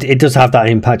 it does have that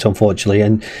impact, unfortunately.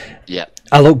 And yeah,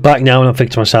 I look back now and I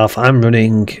think to myself, I'm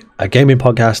running a gaming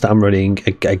podcast. I'm running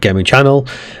a gaming channel.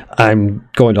 I'm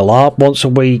going to LARP once a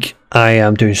week. I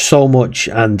am doing so much,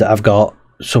 and I've got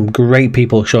some great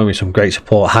people showing me some great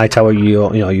support. Hightower, you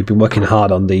know, you've been working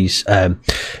hard on these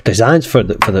designs for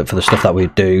the stuff that we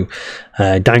do.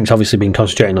 Dank's obviously been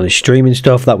concentrating on his streaming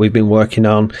stuff that we've been working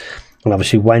on, and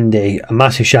obviously Wendy. A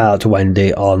massive shout out to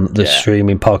Wendy on the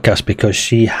streaming podcast because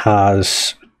she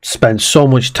has spent so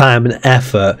much time and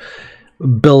effort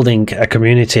building a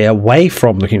community away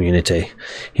from the community,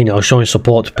 you know, showing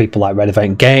support to people like Red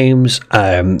Event Games,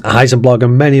 Heisenblog,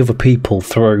 and many other people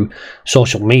through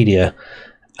social media.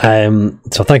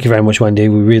 So thank you very much, Wendy.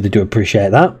 We really do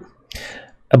appreciate that.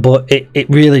 But it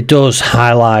really does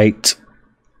highlight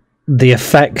the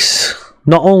effects,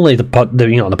 not only the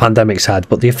pandemic's had,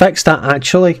 but the effects that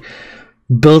actually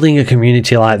building a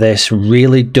community like this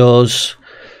really does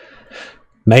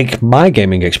make my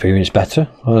gaming experience better.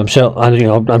 I'm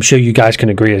sure you guys can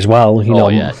agree as well. You know,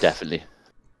 yeah, definitely.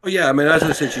 Oh yeah, I mean, as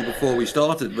I said to you before we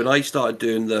started, when I started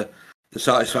doing the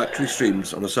Satisfactory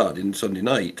streams on a Saturday and Sunday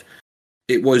night,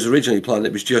 it was originally planned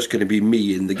it was just going to be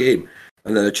me in the game,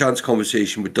 and then a chance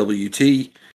conversation with WT.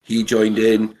 He joined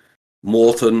in,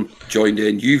 Morton joined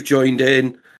in, you've joined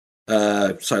in,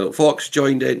 Silent Fox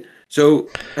joined in. So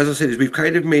as I said, we've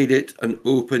kind of made it an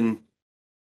open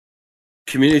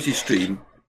community stream.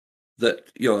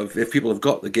 That, you know, if people have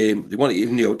got the game, they want it,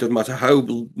 even, you know, it doesn't matter how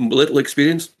little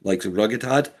experience, like the Rugged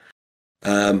had,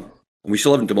 and we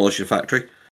still haven't demolished the factory,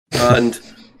 and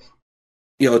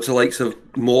you know, to likes of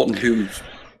Morton, whose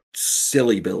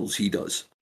silly builds he does,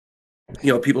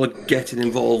 you know, people are getting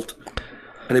involved,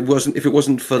 and if it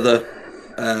wasn't for the,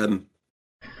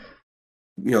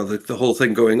 you know, the whole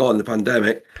thing going on, the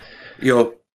pandemic, you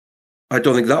know, I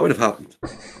don't think that would have happened.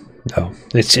 No,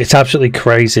 it's absolutely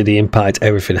crazy the impact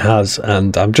everything has,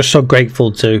 and I'm just so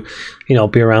grateful to, you know,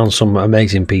 be around some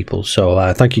amazing people.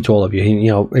 So thank you to all of you. You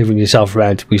know, even yourself,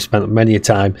 Red. We've spent many a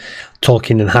time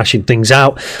talking and hashing things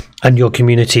out, and your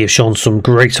community has shown some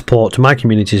great support to my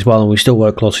community as well, and we still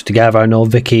work closely together. I know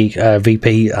Vicky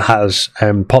VP has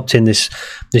popped in this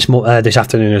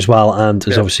afternoon as well, and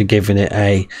has obviously given it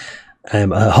a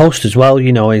host as well.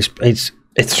 You know,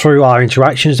 it's through our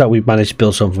interactions that we've managed to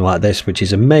build something like this, which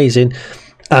is amazing.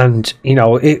 And you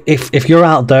know, if you're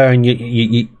out there and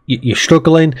you're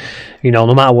struggling, you know,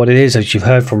 no matter what it is, as you've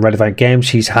heard from Red Event Games,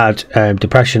 he's had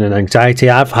depression and anxiety.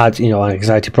 I've had, you know,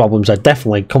 anxiety problems. I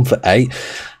definitely Comfort 8.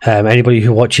 Anybody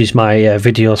who watches my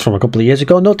videos from a couple of years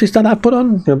ago noticed that I put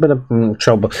on a bit of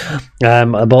trouble.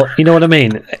 But you know what I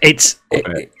mean.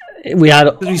 We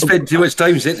spent too much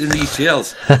time sitting in these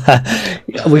ECLs.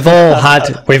 We've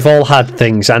all had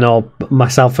things. I know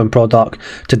myself and ProDoc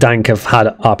to Dank have had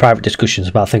our private discussions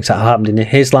about things that happened in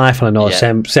his life, and I know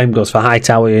same goes for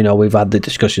Hightower. You know, we've had the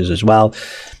discussions as well,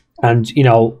 and you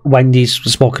know, Wendy's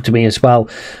spoken to me as well.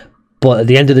 But at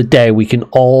the end of the day, we can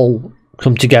all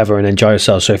come together and enjoy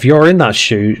ourselves. So if you're in that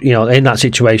shoe, you know, in that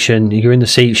situation, you're in the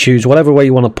seat, shoes, whatever way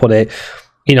you want to put it,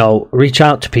 you know, reach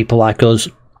out to people like us.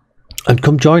 And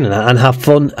come join in and have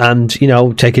fun, and you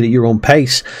know, take it at your own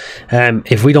pace.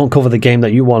 If we don't cover the game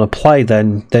that you want to play,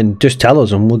 then just tell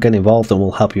us, and we'll get involved and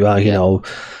we'll help you out. You know,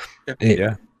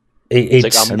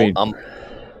 it's.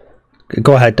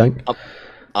 Go ahead, Dank.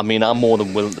 I mean, I'm more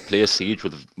than willing to play Siege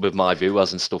with my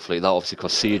viewers and stuff like that. Obviously,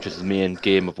 because Siege is the main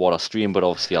game of what I stream, but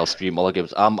obviously I'll stream other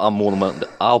games. I'm more than willing.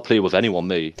 I'll play with anyone.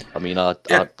 Me. I mean, I'm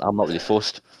not really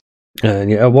fussed. What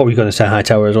were you going to say,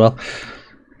 Hightower, as well?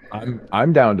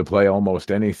 I'm down to play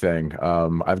almost anything.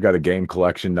 I've got a game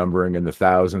collection numbering in the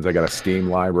thousands. I got a Steam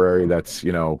library that's,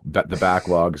 you know, the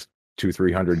backlog's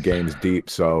 200-300 games deep.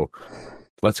 So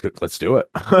let's do it.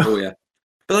 Oh yeah,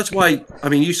 but that's why. I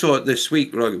mean, you saw it this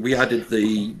week. We added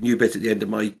the new bit at the end of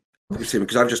my stream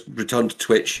because I've just returned to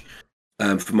Twitch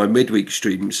for my midweek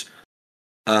streams,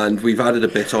 and we've added a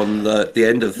bit on the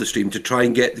end of the stream to try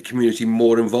and get the community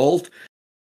more involved.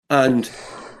 And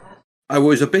I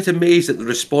was a bit amazed at the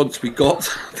response we got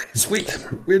this week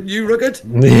with you, Rugged.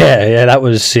 Yeah, that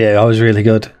was really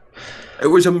good. It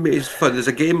was amazing fun. There's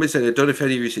a game I said, I don't know if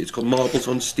any of you see it, it's called Marbles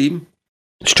on Steam.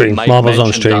 Marbles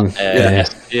on Stream. Yeah.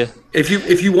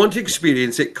 If you want to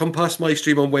experience it, come past my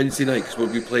stream on Wednesday night because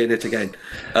we'll be playing it again.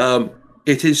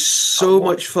 It is so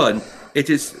much fun. It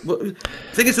is. The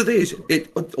thing is,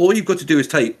 all you've got to do is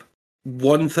type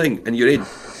one thing and you're in,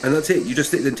 and that's it. You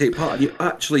just sit there and take part, and you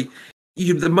actually.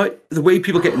 The way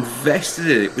people get invested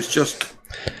in it was just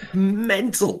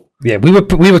mental. Yeah, we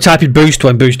were typing boost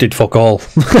when Boost did fuck all.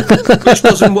 Which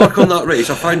doesn't work on that race.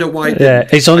 I find out why. Yeah,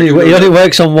 it only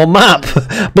works on one map,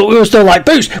 but we were still like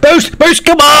boost, come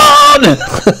on!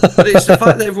 But it's the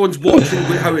fact that everyone's watching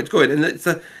how it's going, and it's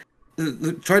the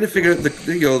trying to figure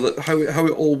out how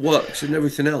it all works and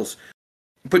everything else.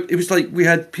 But it was like we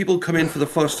had people come in for the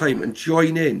first time and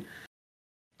join in.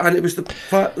 And it was the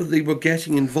fact that they were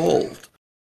getting involved,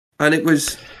 and it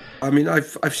was. I mean,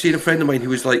 I've seen a friend of mine who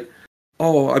was like,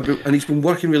 and he's been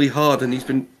working really hard, and he's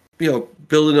been,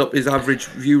 building up his average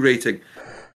view rating,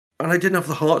 and I didn't have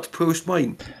the heart to post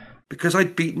mine because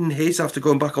I'd beaten his after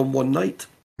going back on one night,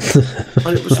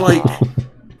 and it was like,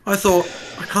 I thought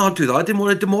I can't do that. I didn't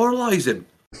want to demoralise him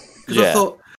because I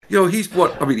thought, he has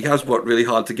worked really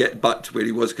hard to get back to where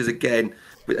he was because again,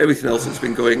 with everything else that's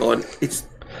been going on,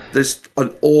 there's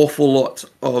an awful lot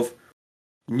of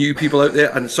new people out there,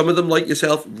 and some of them, like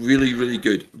yourself, really, really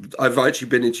good. I've actually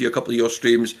been into a couple of your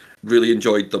streams, really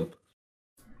enjoyed them.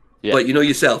 Yeah. But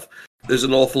yourself, there's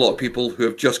an awful lot of people who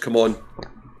have just come on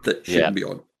that shouldn't be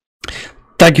on.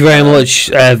 Thank you very much,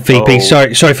 VP.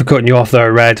 Sorry for cutting you off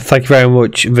there, Red. Thank you very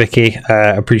much, Vicky.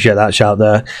 Appreciate that shout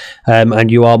there. And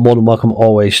you are more than welcome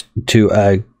always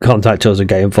to contact us and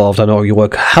get involved. I know you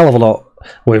work a hell of a lot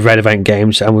with Red Event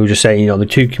Games, and we were just saying, the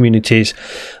two communities,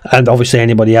 and obviously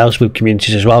anybody else with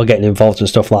communities as well, getting involved and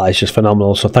stuff like that is just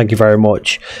phenomenal. So thank you very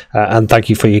much, and thank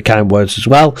you for your kind words as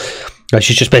well.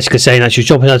 She's just basically saying that she's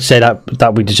jumping out to say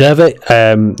that we deserve it.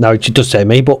 Now she does say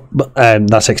me, but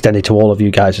that's extended to all of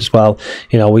you guys as well.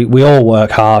 We all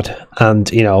work hard,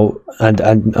 and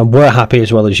and we're happy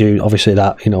as well as you. Obviously,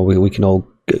 that we can all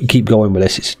keep going with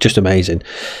this. It's just amazing.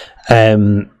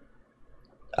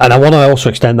 And I want to also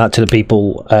extend that to the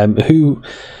people who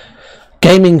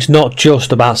gaming's not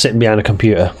just about sitting behind a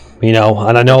computer,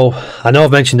 And I know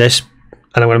I've mentioned this,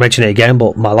 and I'm going to mention it again.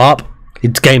 But my LARP,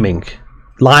 it's gaming,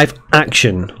 live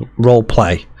action role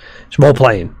play. It's role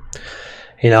playing,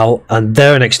 And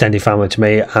they're an extended family to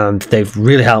me, and they've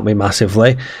really helped me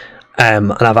massively.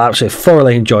 And I've absolutely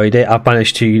thoroughly enjoyed it. I've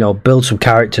managed to build some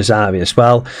characters out of it as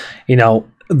well.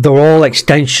 They're all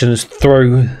extensions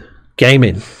through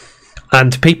gaming.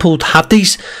 And people have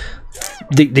these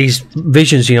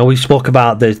visions, we spoke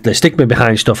about the stigma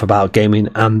behind stuff about gaming,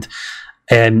 and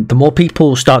the more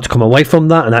people start to come away from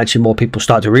that, and actually more people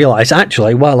start to realise,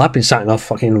 actually, well, I've been sat in a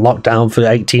fucking lockdown for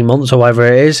 18 months or whatever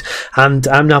it is, and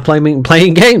I'm now playing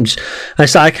games. And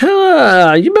it's like,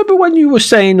 you remember when you were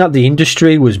saying that the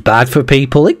industry was bad for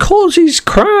people? It causes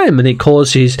crime, and it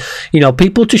causes,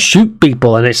 people to shoot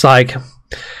people, and it's like,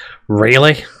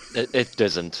 really? It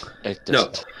doesn't. It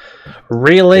doesn't. No.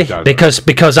 Really?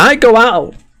 Because I go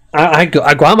out, I go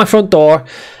out my front door,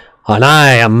 and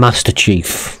I am Master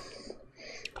Chief,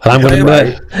 and I'm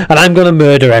going to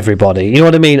murder everybody. You know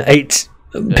what I mean? It's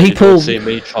people. You don't see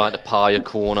me trying to pie a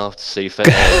corner to see if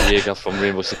Jaeger from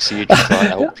Rainbow Six Siege is trying to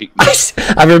help people.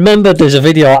 I remember there's a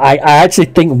video. I actually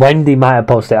think Wendy might have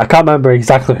posted it. I can't remember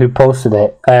exactly who posted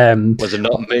it. Was it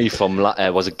not me from?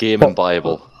 Was it Gaming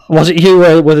Bible? Was it you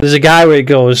where there's a guy where it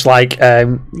goes like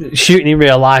shooting in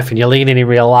real life and you're leaning in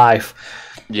real life?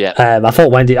 Yeah. I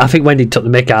think Wendy took the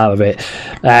mick out of it.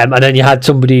 And then you had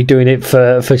somebody doing it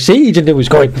for Siege, and it was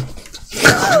going you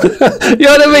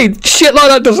know what I mean? Shit like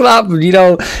that doesn't happen.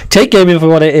 Take gaming for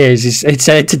what it is. It's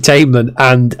entertainment,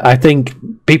 and I think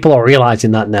people are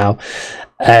realising that now.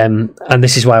 And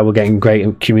this is why we're getting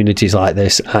great communities like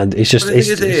this, and it's just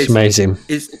it's amazing.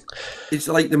 It's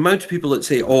like the amount of people that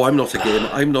say, "Oh, I'm not a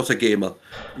gamer,"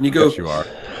 and you go, "Yes, you are."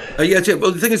 Yeah.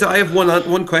 Well, the thing is, I have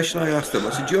one question I asked them. I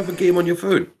said, "Do you have a game on your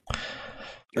phone?"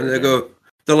 And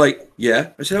they're like, "Yeah."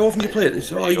 I said, "How often do you play it?" They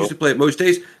said, "Oh, I used to play it most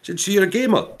days." I said, "So you're a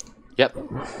gamer?" Yep.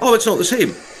 Oh, it's not the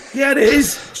same. Yeah, it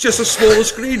is. It's just a smaller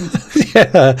screen.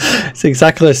 Yeah, it's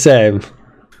exactly the same.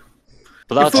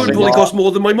 But Your phone probably cost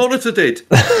more than my monitor did.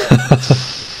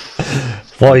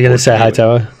 What are you going to say,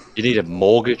 Hightower? You need a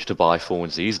mortgage to buy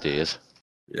phones these days.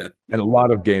 Yeah, and a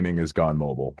lot of gaming has gone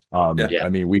mobile. Yeah. I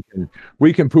mean,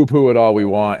 we can poo-poo it all we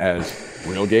want as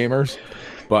real gamers,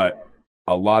 but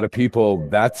a lot of people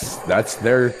that's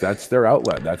their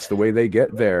outlet. That's the way they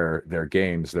get their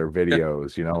games, their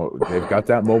videos. You know, they've got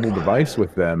that mobile device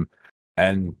with them,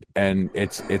 and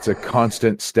it's a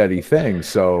constant, steady thing.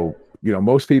 So, you know,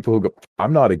 most people who go,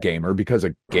 I'm not a gamer, because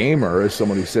a gamer is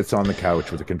someone who sits on the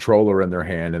couch with a controller in their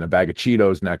hand and a bag of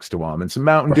Cheetos next to them and some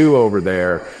Mountain Dew over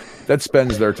there that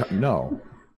spends their time. No,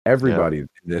 everybody in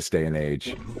this day and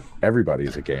age, everybody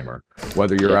is a gamer.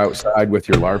 Whether you're outside with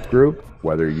your LARP group,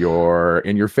 whether you're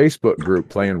in your Facebook group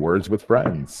playing Words with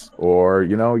Friends, or,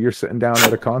 you know, you're sitting down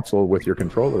at a console with your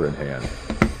controller in hand,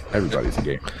 everybody's a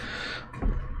gamer.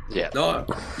 Yeah. No,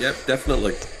 yeah,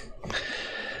 definitely.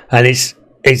 And it's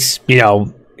you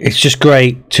know, it's just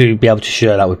great to be able to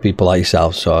share that with people like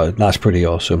yourself. So that's pretty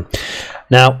awesome.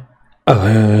 Now,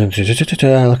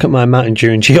 look at my Mountain Dew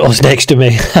and Cheetos next to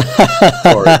me.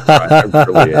 Sorry, I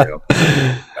really am.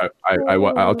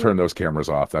 I'll turn those cameras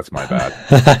off. That's my bad.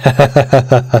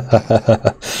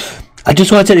 I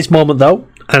just want to take this moment though,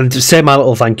 and to say my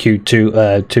little thank you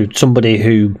to somebody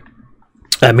who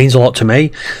means a lot to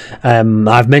me.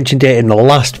 I've mentioned it in the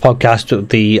last podcast with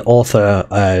the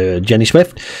author Jenny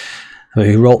Swift,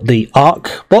 who wrote the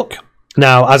Ark book.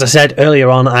 Now, as I said earlier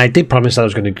on, I did promise that I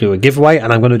was going to do a giveaway,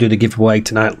 and I'm going to do the giveaway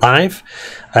tonight live.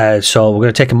 So we're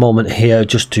going to take a moment here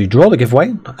just to draw the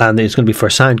giveaway, and it's going to be for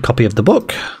a signed copy of the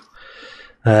book.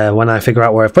 When I figure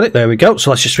out where I've put it, there we go. So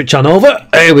let's just switch on over.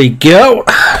 There we go.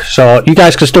 So you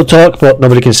guys can still talk, but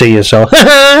nobody can see you. So,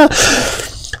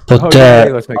 but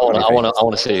I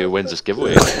want to see who wins this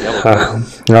giveaway.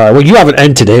 well, you haven't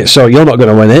entered it, so you're not going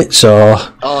to win it. So.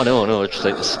 Oh no! It's just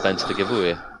like the suspense of the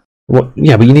giveaway. Well,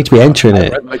 yeah, but you need to be entering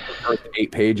it. I read like the first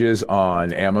 8 pages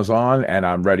on Amazon, and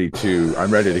I'm ready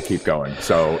to keep going.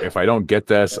 So if I don't get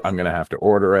this, I'm gonna have to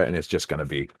order it, and it's just gonna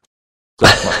be. All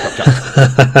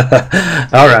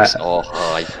right. Oh,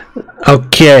 hi.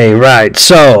 Okay, right.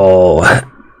 So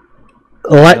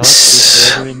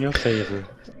let's. In your favor.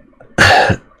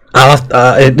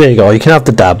 There you go. You can have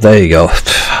the dab. There you go.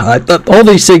 All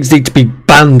these things need to be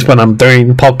banned when I'm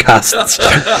doing podcasts.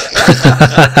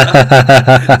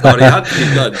 Sorry, had to be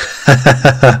done.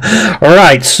 All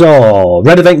right. So,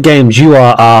 Red Event Games, you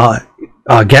are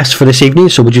our guest for this evening.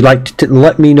 So, would you like to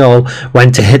let me know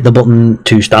when to hit the button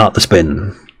to start the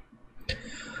spin?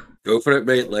 Go for it,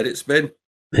 mate. Let it spin.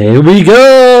 Here we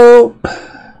go.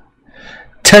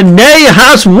 Tanae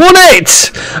has won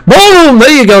it! Boom! There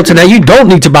you go, Tanae. You don't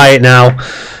need to buy it now.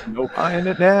 No buying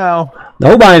it now.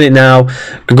 No buying it now.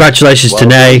 Congratulations,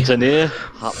 Tanae. Tanae.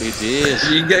 Happy days.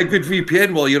 You can get a good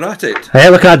VPN while you're at it. Hey,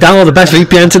 look, I download the best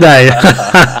VPN today.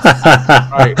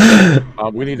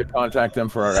 Right. We need to contact them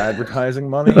for our advertising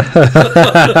money.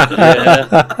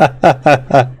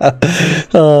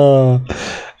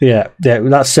 Yeah,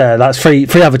 that's free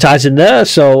advertising there.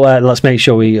 So let's make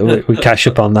sure we catch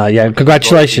up on that. Yeah,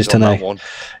 congratulations, Tanae.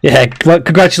 Yeah, well,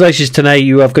 congratulations, Tanae.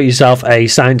 You have got yourself a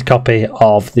signed copy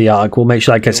of the Ark. We'll make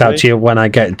sure that gets out to you when I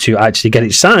get to actually get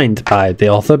it signed by the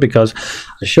author, because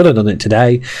I should have done it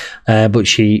today, but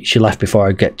she left before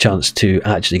I get a chance to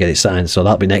actually get it signed. So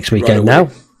that'll be next weekend now.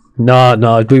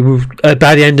 No. We were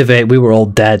by the end of it, we were all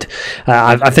dead.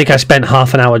 I think I spent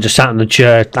half an hour just sat in the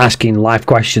chair asking live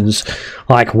questions,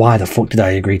 like, "Why the fuck did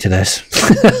I agree to this?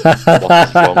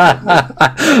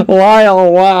 Why? Oh,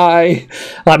 why?"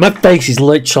 Like, my face is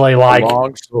literally like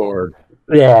long sword.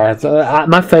 Yeah,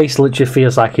 my face literally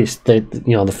feels like it's the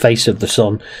face of the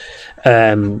sun,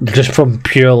 just from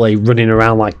purely running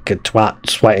around like a twat,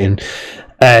 sweating.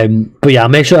 But yeah, I'll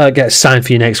make sure that gets signed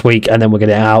for you next week, and then we'll get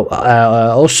it out.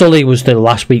 Sully was the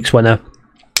last week's winner.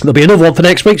 There'll be another one for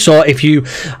next week, so if you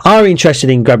are interested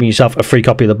in grabbing yourself a free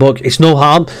copy of the book, it's no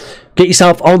harm. Get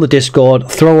yourself on the Discord,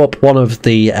 throw up one of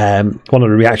the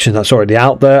reactions that's already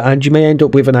out there, and you may end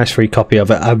up with a nice free copy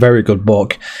of it. A very good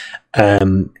book.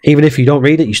 Even if you don't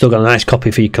read it, you still got a nice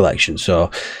copy for your collection. So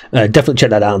definitely check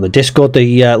that out on the Discord.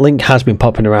 The link has been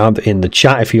popping around in the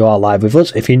chat if you are live with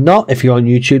us. If you're not, if you're on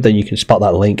YouTube, then you can spot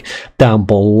that link down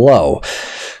below.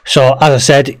 So as I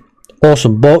said,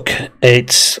 awesome book.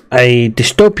 It's a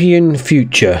dystopian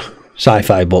future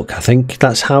sci-fi book. I think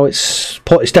that's how it's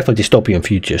put. It's definitely dystopian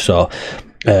future. So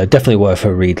definitely worth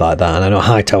a read like that. And I know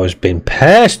Hightower's been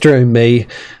pestering me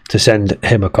to send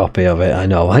him a copy of it. I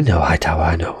know, Hightower,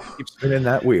 I know. Keep spinning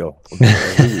that wheel.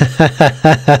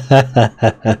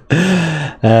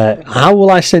 How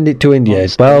will I send it to India?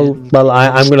 Well,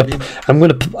 I'm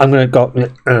gonna go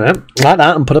like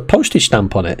that and put a postage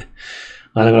stamp on it.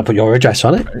 And I'm going to put your address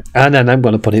on it, and then I'm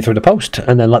going to put it through the post,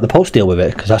 and then let the post deal with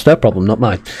it, because that's their problem, not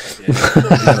mine. Yeah.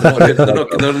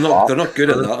 They're not good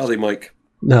at that, are they, Mike?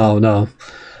 No.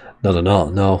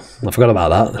 I forgot about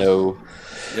that. No.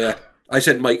 Yeah, I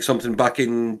sent Mike something back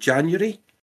in January.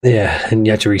 Yeah, and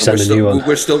you had to resend a new one.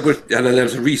 We're still good, and then I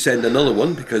have to resend another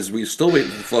one because we're still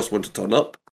waiting for the first one to turn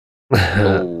up.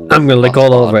 I'm going to lick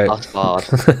all over it.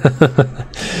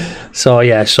 So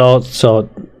yeah, so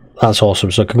that's awesome.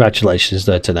 So congratulations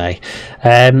there today.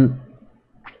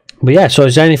 But yeah, so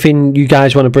is there anything you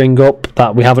guys want to bring up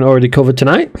that we haven't already covered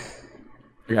tonight?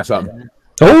 I got something.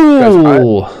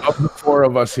 Oh, of the four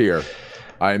of us here,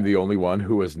 I am the only one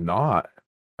who is not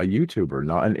a YouTuber,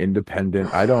 not an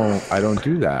independent. I don't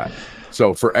do that.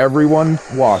 So for everyone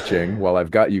watching, while I've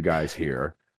got you guys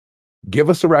here, give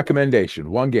us a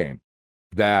recommendation, one game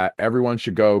that everyone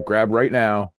should go grab right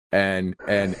now and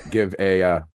give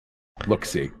a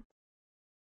look-see.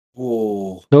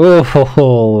 Oh,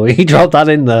 he dropped that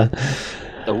in there.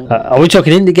 Are we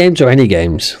talking indie games or any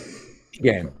games?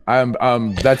 Game.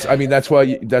 That's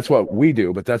what we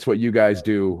do, but that's what you guys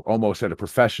do almost at a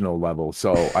professional level.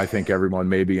 So I think everyone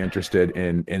may be interested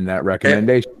in that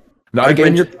recommendation. Not a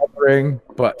game you're covering,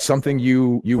 but something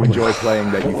you enjoy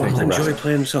playing that you think. I enjoy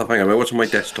playing stuff. Hang on, I watch on my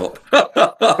desktop. All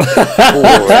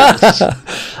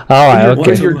right.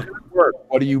 Okay.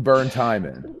 What do you burn time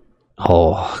in?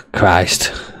 Oh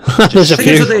Christ! There's a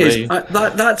few.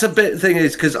 That's a bit thing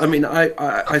is because I mean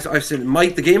I've said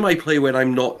the game I play when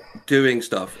I'm not doing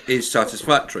stuff is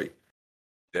Satisfactory.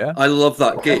 Yeah, I love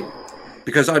that game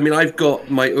because I mean I've got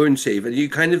my own save and you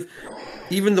kind of,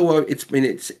 even though it's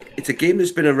a game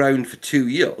that's been around for 2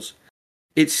 years,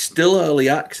 it's still early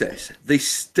access. They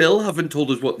still haven't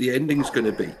told us what the ending's going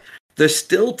to be. There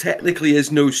still technically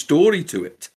is no story to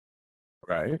it.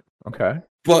 Right. Okay.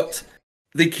 But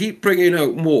they keep bringing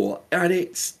out more, and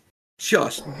it's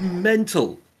just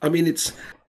mental. I mean,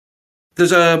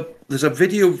 there's a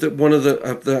video that one of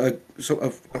the sort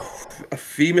of a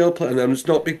female player, and I'm just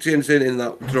not being saying in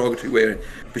that derogatory way,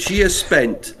 but she has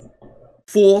spent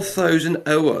 4,000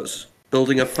 hours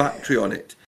building a factory on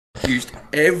it, used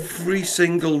every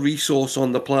single resource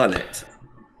on the planet,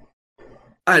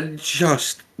 and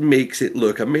just makes it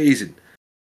look amazing.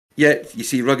 Yet you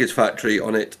see Rugged's factory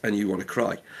on it, and you want to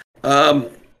cry. We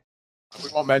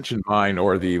won't mention mine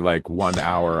or the 1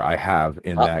 hour I have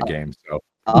in that game. So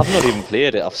I've not even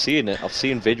played it. I've seen it. I've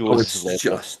seen videos. It's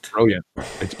just brilliant.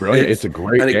 It's brilliant. It's a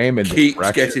great game, and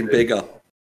keeps getting bigger.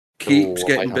 Keeps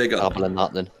getting bigger. Dabbling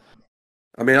that then.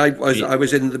 I mean, I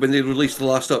was in when they released the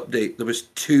last update. There was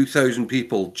 2,000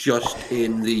 people just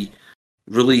in the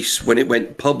release when it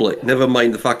went public. Never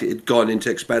mind the fact it had gone into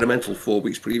experimental 4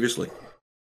 weeks previously.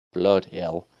 Bloody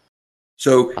hell.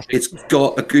 So it's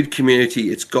got a good community.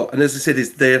 And as I said,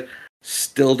 they're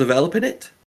still developing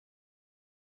it.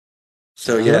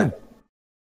 So yeah,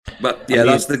 but yeah,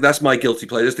 that's my guilty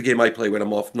play. That's the game I play when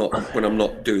I'm off, not when I'm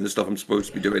not doing the stuff I'm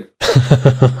supposed to be doing.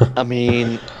 I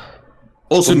mean,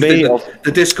 also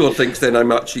the Discord thinks then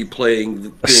I'm actually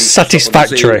playing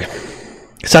Satisfactory.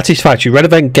 Satisfactory. Red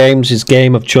Event Games'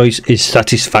 game of choice is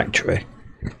Satisfactory.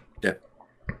 Yeah,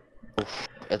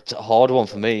 it's a hard one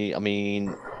for me. I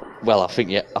mean. Well, I think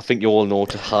you all know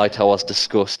to Hightower's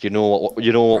disgust. You know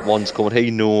what one's coming. He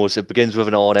knows it begins with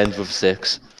an R and ends with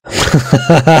 6.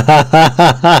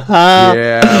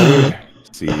 Yeah,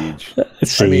 Siege.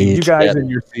 I mean, you guys in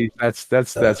your Siege.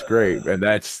 That's great, and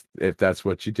that's if that's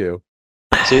what you do.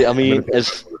 See, I mean,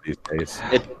 it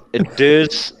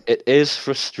is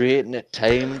frustrating at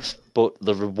times, but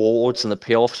the rewards and the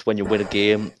payoffs when you win a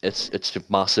game, it's just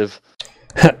massive.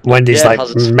 Wendy's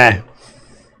meh.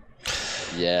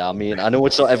 Yeah, I mean, I know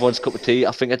it's not everyone's cup of tea.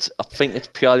 I think it's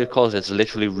purely because it's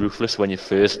literally ruthless when you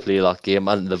first play that game,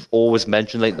 and they've always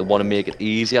mentioned they want to make it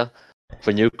easier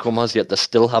for newcomers, yet they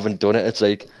still haven't done it. It's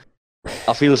like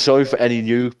I feel sorry for any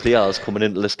new players coming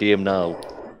into this game now.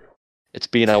 It's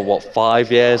been out 5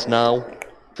 years now,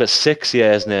 for 6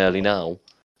 years nearly now.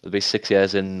 It'll be 6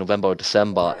 years in November or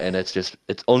December, and it's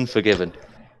unforgiving.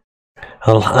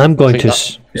 Well, I'm going to.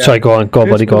 Sorry, go on,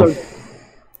 buddy, go on.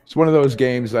 It's one of those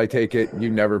games, I take it, you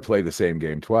never play the same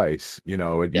game twice. You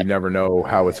never know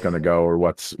how it's going to go or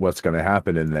what's going to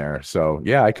happen in there. So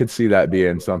yeah, I could see that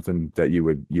being something that you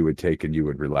would take and you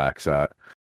would relax at.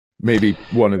 Maybe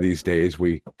one of these days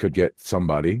we could get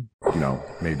somebody,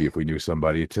 maybe if we knew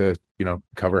somebody to,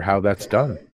 cover how that's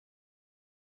done.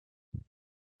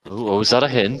 Oh, is that a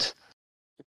hint?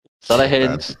 Is that a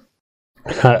hint?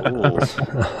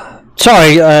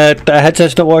 Sorry, the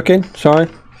headset's not working. Sorry.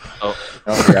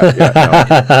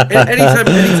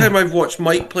 Anytime I've watched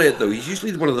Mike play it, though, he's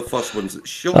usually one of the first ones that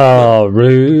shot. Oh,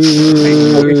 rude!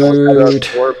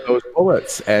 Absorb those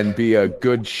bullets and be a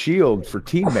good shield for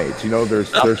teammates. There's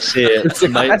success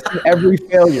in every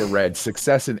failure, Red.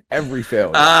 Success in every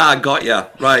failure. Got ya.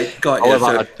 Right, got ya.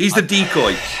 So he's the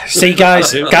decoy. See,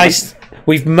 guys,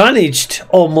 we've managed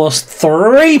almost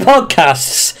 3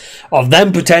 podcasts of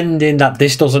them pretending that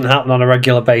this doesn't happen on a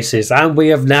regular basis, and we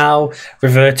have now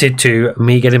reverted to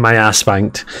me getting my ass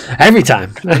spanked every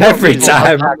time. I'm going to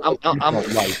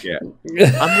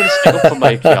stick up for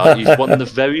Mike here. He's one of the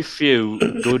very few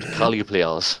good Kali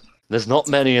players. There's not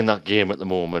many in that game at the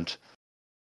moment.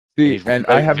 See, and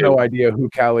I have no idea who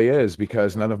Kali is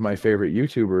because none of my favorite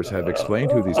YouTubers have explained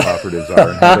who these operatives are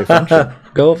and how they function.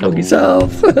 Go fuck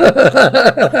yourself.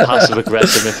 Passive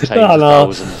aggressive times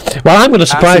 1,000. Well, I'm going to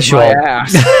surprise you all.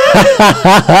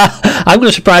 I'm going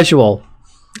to surprise you all.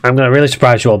 I'm going to really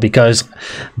surprise you all because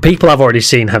people I've already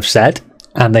seen have said,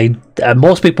 and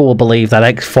most people will believe that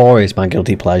X4 is my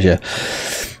guilty pleasure.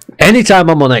 Anytime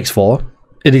I'm on X4,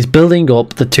 it is building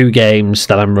up the 2 games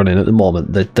that I'm running at the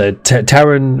moment, the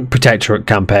Terran Protectorate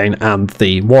campaign and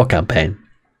the War campaign.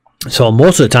 So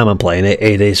most of the time I'm playing it,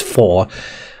 it is for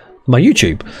my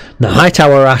YouTube. Now,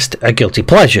 Hightower asked a guilty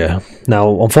pleasure.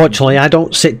 Now, unfortunately, I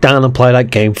don't sit down and play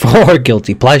that game for a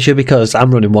guilty pleasure because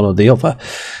I'm running one or the other.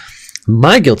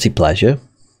 My guilty pleasure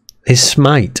is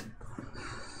Smite.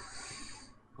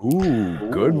 Ooh,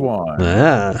 good one.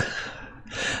 Yeah.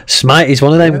 Smite is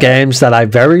one of them games that I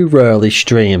very rarely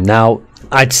stream. Now,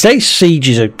 I'd say Siege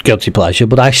is a guilty pleasure,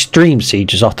 but I stream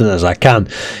Siege as often as I can.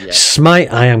 Yeah.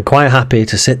 Smite, I am quite happy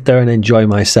to sit there and enjoy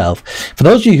myself. For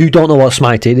those of you who don't know what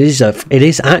Smite is, it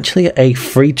is actually a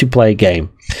free-to-play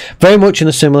game. Very much in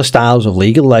the similar styles of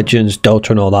League of Legends,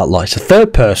 Dota and all that lot. It's a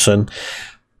third-person,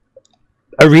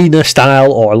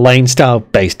 arena-style or lane-style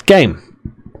based game.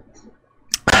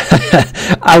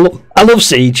 I love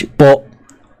Siege, but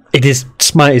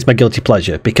Smite is my guilty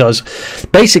pleasure because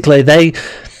basically they're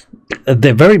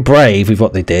very brave with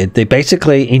what they did. They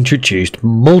basically introduced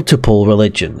multiple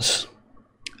religions,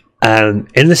 and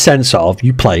in the sense of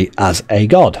you play as a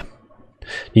god.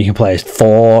 You can play as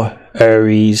Thor,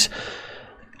 Ares,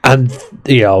 and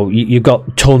you've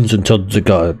got tons and tons of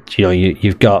gods.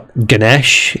 You've got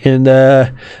Ganesh in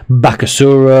there,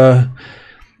 Bakasura.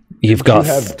 You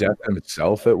have Death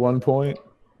himself at one point.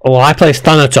 Well, I play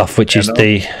Thanatos, which is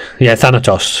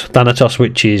Thanatos,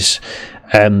 which is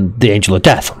the Angel of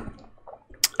Death,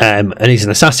 and he's an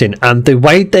assassin. And the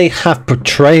way they have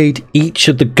portrayed each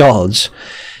of the gods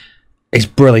is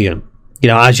brilliant.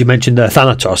 As you mentioned,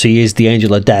 Thanatos, he is the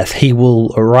Angel of Death. He will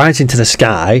rise into the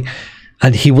sky,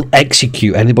 and he will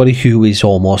execute anybody who is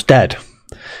almost dead.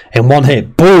 In one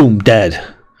hit, boom,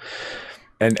 dead.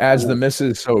 And as the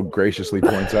missus so graciously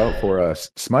points out for us,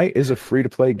 Smite is a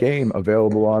free-to-play game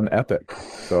available on Epic.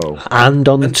 And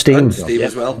on Steam. And Steam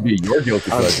as well. Be your guilty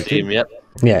pleasure. Steam, yep.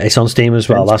 Yeah, it's on Steam as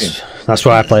well. That's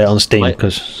why I play it on Steam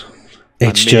because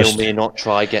it's just. I may not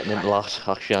try getting into that.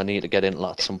 Actually, I need to get into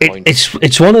that at some point.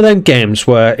 It's one of them games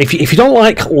where if you don't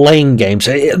like lane games,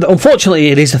 unfortunately,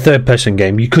 it is a third-person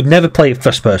game. You could never play it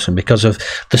first-person because of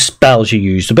the spells you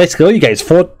use. So basically, all you get is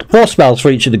four spells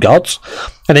for each of the gods,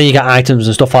 and then you get items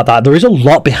and stuff like that. There is a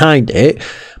lot behind it,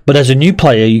 but as a new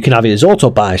player, you can have it as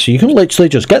auto-buy, so you can literally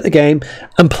just get the game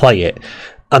and play it.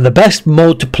 And the best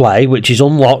mode to play, which is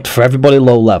unlocked for everybody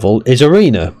low level, is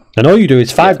Arena. And all you do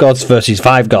is 5 gods versus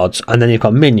 5 gods, and then you've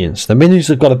got minions. The minions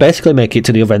have got to basically make it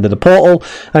to the other end of the portal,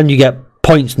 and you get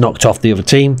points knocked off the other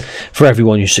team for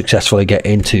everyone you successfully get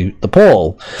into the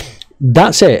portal.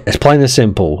 That's it. It's plain and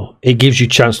simple. It gives you a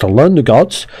chance to learn the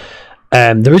gods.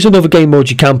 There is another game mode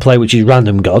you can play, which is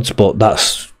random gods, but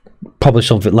that's probably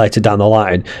something later down the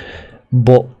line.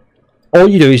 But all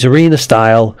you do is Arena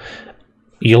style.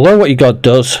 You learn what your god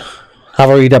does,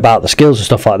 have a read about the skills and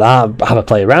stuff like that, have a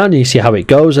play around, and you see how it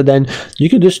goes, and then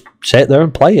you can just sit there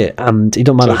and play it, and it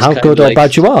don't matter how good or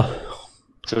bad you are.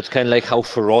 So it's kind of like how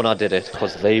For Honor did it,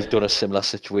 because they've done a similar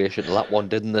situation to that one,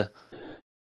 didn't they?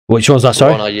 Which one's that,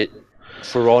 sorry?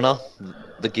 For Honor,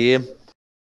 the game.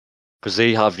 Because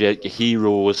they have your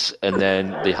heroes, and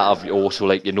then they have also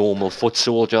like your normal foot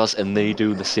soldiers, and they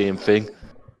do the same thing.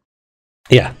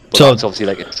 Yeah, but so that's obviously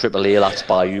like a AAA. That's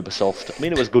by Ubisoft. I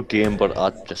mean, it was a good game, but I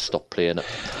just stopped playing it.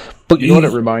 But you know what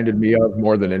it reminded me of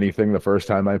more than anything the first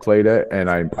time I played it, and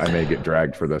I may get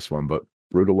dragged for this one, but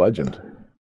Brutal Legend.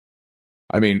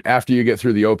 I mean, after you get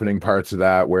through the opening parts of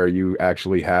that, where you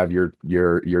actually have your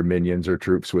minions or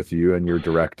troops with you, and you're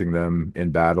directing them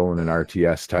in battle in an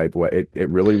RTS type way, it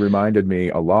really reminded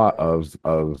me a lot of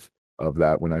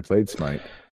that when I played Smite.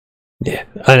 Yeah,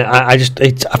 and I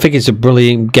think it's a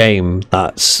brilliant game.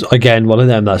 That's again one of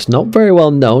them that's not very well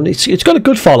known. It's got a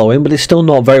good following, but it's still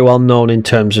not very well known in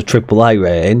terms of AAA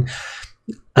rating.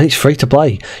 And it's free to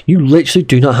play. You literally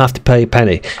do not have to pay a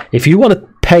penny. If you want to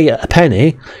pay a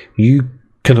penny, you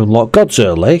can unlock gods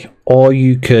early, or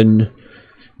you can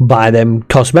buy them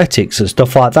cosmetics and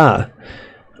stuff like that.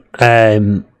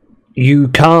 You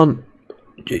can't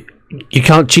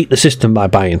cheat the system by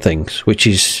buying things, which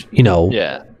is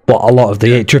what a lot of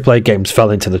the AAA games fell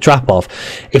into the trap of.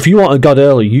 If you want a god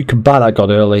early, you can buy that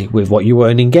god early with what you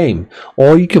earn in game,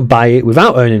 or you can buy it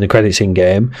without earning the credits in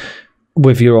game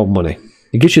with your own money.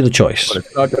 It gives you the choice.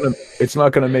 But it's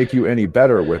not gonna make you any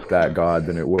better with that god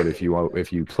than it would if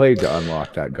you played to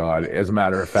unlock that god. As a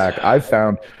matter of fact, I've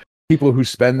found people who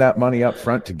spend that money up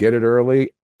front to get it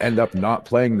early end up not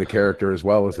playing the character as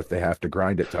well as if they have to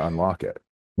grind it to unlock it.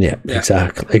 Yeah.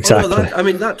 Exactly.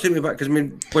 That took me back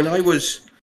because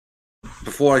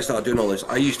before I started doing all this,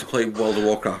 I used to play World of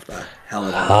Warcraft a hell of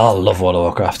a lot. I love World of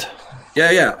Warcraft.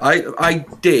 Yeah. I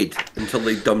did until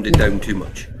they dumbed it down too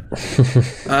much.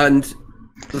 And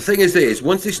the thing is this,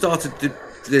 once they started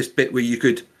this bit where you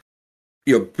could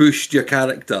boost your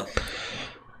character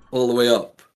all the way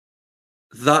up,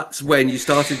 that's when you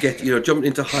started getting jumping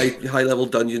into high level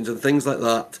dungeons and things like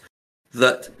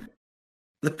that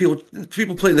the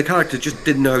people playing the character just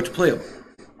didn't know how to play them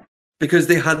because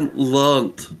they hadn't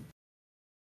learnt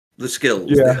the skills.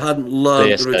 They hadn't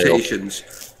learned the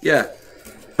rotations.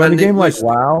 But in a game like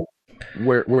WoW,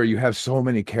 where you have so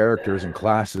many characters and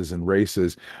classes and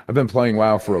races, I've been playing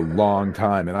WoW for a long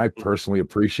time, and I personally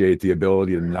appreciate the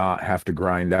ability to not have to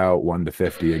grind out 1 to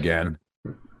 50 again.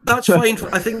 That's fine.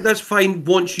 I think that's fine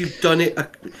once you've done it.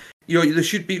 There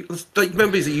should be.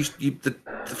 Remember,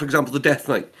 for example, the Death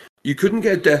Knight. You couldn't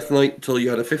get a Death Knight until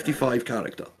you had a 55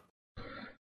 character.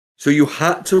 So you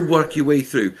had to work your way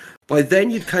through. By then,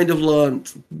 you'd kind of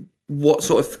learned what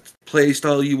sort of play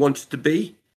style you wanted to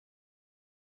be.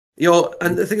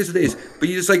 And the thing is, but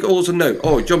you just all of a sudden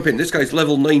know, jump in. This guy's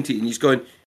level 90, and he's going, and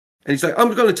he's like,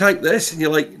 I'm going to tank this, and you're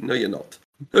like, no, you're not.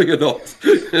 No, you're not.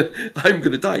 I'm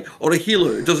going to die. Or a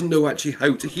healer who doesn't know actually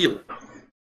how to heal.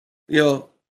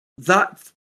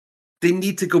 That they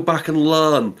need to go back and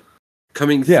learn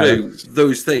coming through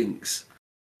those things.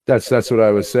 That's what I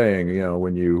was saying.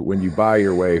 When you buy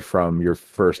your way from your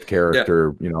first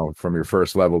character, from your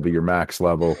first level to your max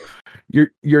level,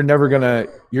 you're never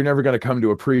gonna come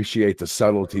to appreciate the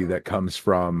subtlety that comes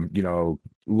from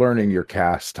learning your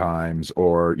cast times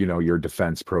or your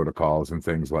defense protocols and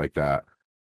things like that.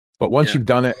 But once you've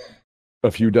done it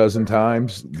a few dozen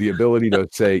times, the ability to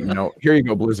say, here you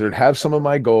go, Blizzard, have some of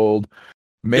my gold,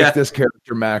 make this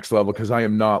character max level because I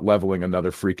am not leveling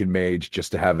another freaking mage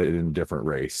just to have it in a different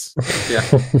race.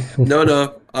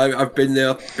 No, I've been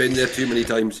there too many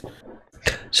times.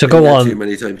 So go on. Too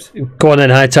many times. Go on then,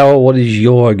 Hightower. What is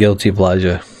your guilty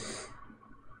pleasure?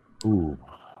 Ooh,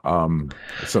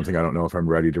 it's something I don't know if I'm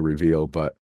ready to reveal,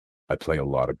 but I play a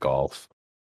lot of golf.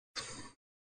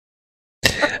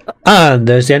 And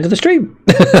there's the end of the stream.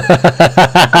 And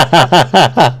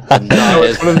that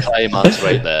is the climax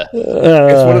right there.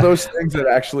 It's one of those things that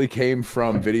actually came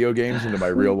from video games into my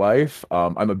real life.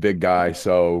 I'm a big guy,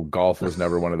 so golf was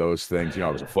never one of those things. I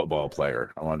was a football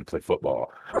player. I wanted to play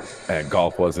football, and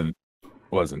golf wasn't.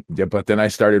 Yeah, but then I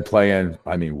started playing.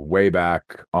 Way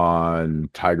back on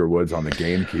Tiger Woods on the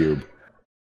GameCube.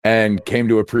 And came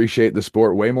to appreciate the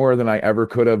sport way more than I ever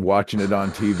could have watching it on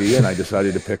TV. And I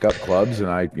decided to pick up clubs,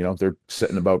 and they're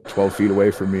sitting about 12 feet away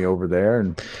from me over there.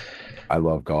 And I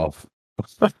love golf.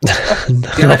 I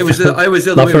was the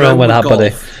other way around with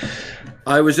golf.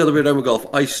 I was the other way around with golf.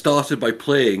 I started by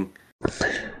playing,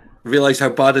 realized how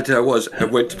bad at it I was,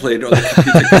 and went to play it on the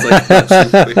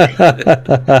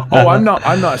computer. I'm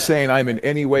not saying I'm in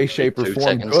any way, shape, or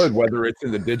form good, whether it's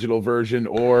in the digital version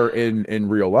or in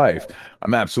real life.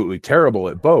 I'm absolutely terrible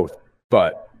at both,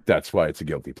 but that's why it's a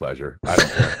guilty pleasure. I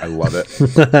don't care. I love it.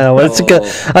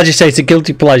 As you say, it's a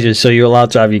guilty pleasure, so you're allowed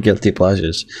to have your guilty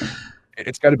pleasures.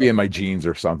 It's got to be in my genes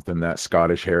or something, that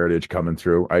Scottish heritage coming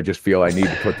through. I just feel I need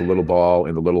to put the little ball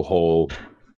in the little hole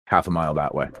half a mile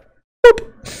that way.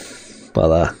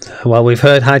 Well, we've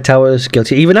heard Hightower's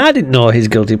guilty. Even I didn't know his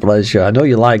guilty pleasure. I know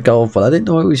you like golf, but I didn't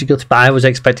know it was your guilty. But I was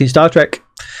expecting Star Trek.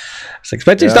 Star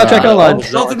Trek Online.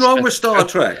 Nothing wrong with Star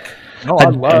Trek. I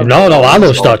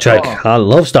love Star Trek. I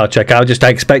love Star Trek. I just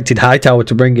expected Hightower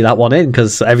to bring that one in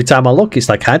because every time I look, it's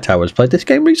like Hightower's played this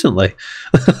game recently.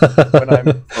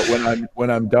 when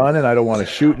I'm done and I don't want to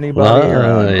shoot anybody, or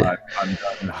I'm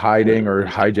done hiding or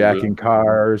hijacking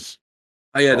cars.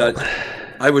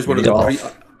 I was one of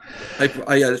the.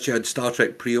 I actually had Star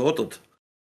Trek pre-ordered.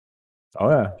 Oh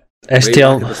yeah.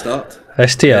 STO. At the start.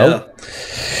 STO.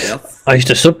 Yeah. I used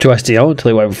to sub to STO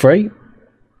until it went free.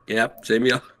 Yeah, same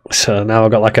here. So now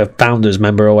I've got like a founders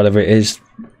member or whatever it is.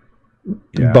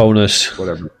 Yeah, bonus.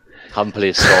 Whatever. Haven't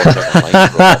played Star Trek.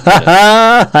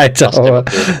 I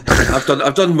don't.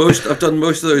 I've done most of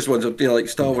those ones. You know, like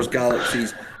Star Wars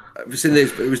Galaxies. I've seen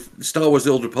this, but it was Star Wars: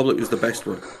 The Old Republic was the best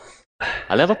one.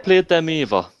 I never played them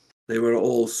either. They were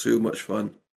all so much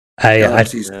fun. I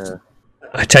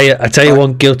tell you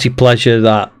one guilty pleasure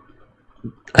that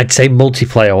I'd say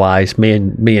multiplayer wise, me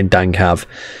and Dank have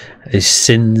is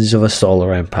Sins of a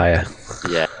Solar Empire.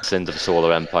 Yeah, Sins of a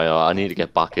Solar Empire. I need to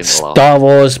get back into that. Star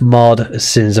Wars mod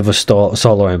Sins of a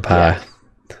Solar Empire.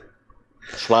 Yeah.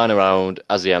 Flying around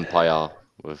as the Empire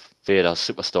with Vader,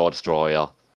 Superstar Destroyer.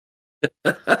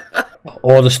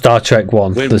 Or the Star Trek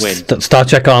one. Win. The Star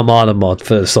Trek Armada mod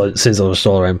for Sins of the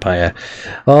Solar Empire.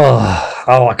 Oh,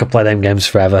 I could play them games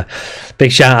forever.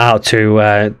 Big shout out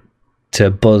to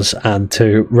Buzz and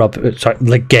to Rob,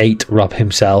 Legate Rob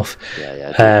himself.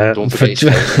 Don't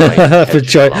forget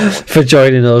for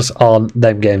joining us on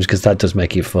them games, because that does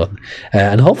make it fun.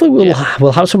 And hopefully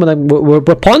we'll have some of them. We're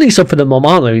planning something at the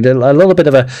moment, aren't we? A little bit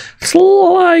of a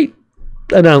slight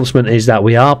announcement is that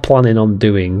we are planning on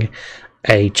doing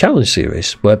a challenge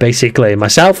series where basically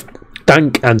myself,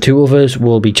 Dank, and two others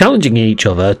will be challenging each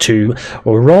other to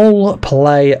role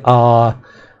play our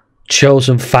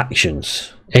chosen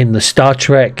factions in the Star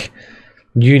Trek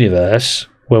universe,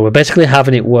 where we're basically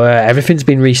having it where everything's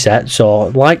been reset. So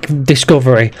like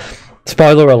Discovery,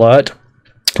 spoiler alert,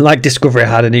 like Discovery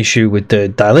had an issue with the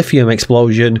dilithium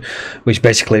explosion, which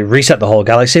basically reset the whole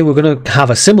galaxy. We're going to have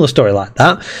a similar story like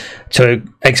that to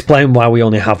explain why we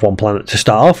only have one planet to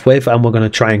start off with, and we're going to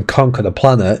try and conquer the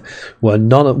planet where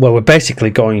we're basically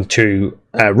going to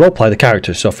roleplay the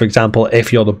characters. So, for example,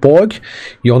 if you're the Borg,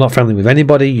 you're not friendly with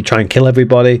anybody, you try and kill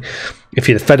everybody. If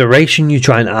you're the Federation, you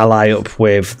try and ally up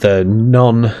with the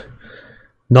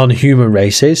non-human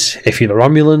races. If you're the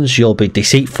Romulans, you'll be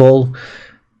deceitful.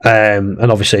 And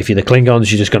obviously, if you're the Klingons,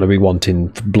 you're just going to be wanting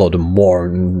blood and war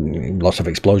and lots of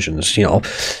explosions. You know.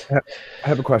 I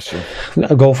have a question.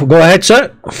 Go ahead,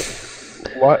 sir.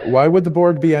 Why would the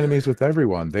Borg be enemies with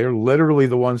everyone? They're literally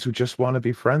the ones who just want to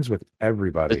be friends with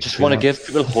everybody. They just want to give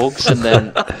people hugs and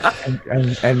then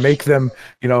and make them.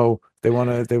 You know, they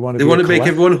want to make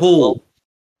everyone whole.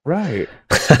 Right.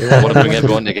 They want to bring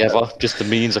everyone together. Just the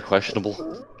means are questionable.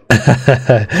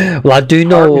 Well, I do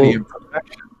know.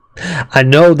 I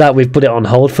know that we've put it on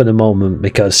hold for the moment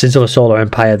because Sins of a Solar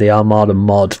Empire, the Armada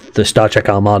mod, the Star Trek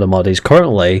Armada mod, is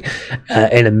currently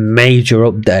in a major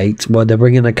update where they're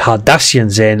bringing the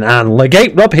Cardassians in, and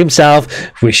Legate Rob himself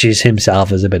wishes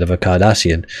himself as a bit of a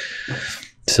Cardassian.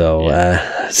 So,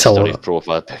 his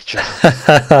profile picture.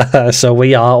 So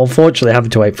we are unfortunately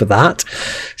having to wait for that.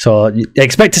 So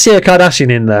expect to see a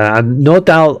Cardassian in there, and no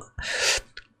doubt,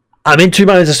 I'm in two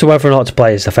minds as to whether or not to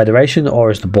play as the Federation or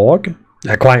as the Borg.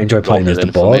 I quite enjoy playing as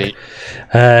the Borg.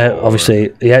 Obviously,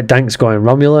 Dank's going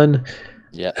Romulan.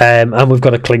 Yeah. And we've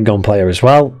got a Klingon player as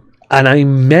well. And I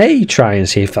may try and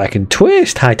see if I can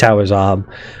twist Hightower's arm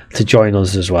to join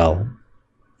us as well.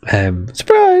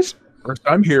 Surprise! First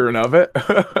I'm hearing of it.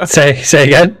 Say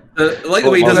again. Like the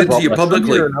way he does it to you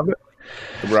publicly.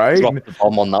 Right? Drop the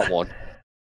bomb on that one.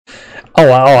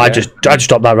 I just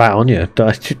dropped that right on you.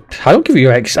 I don't give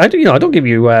you I don't give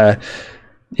you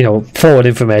forward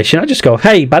information. I just go,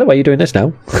 hey, by the way, you're doing this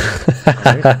now.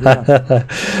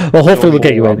 Well, hopefully we'll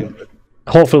get you in.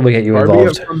 Hopefully we'll get you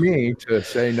involved. For me to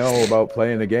say no about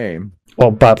playing the game. Well,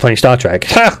 about playing Star Trek.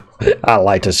 I'd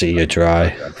like to see you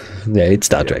try. Yeah, it's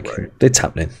Star Trek. Right. It's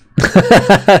happening.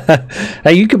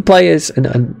 Hey, you can play as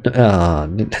I'm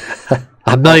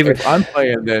not even. If I'm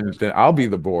playing, then I'll be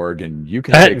the Borg, and you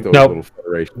can take those little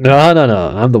Federations. No,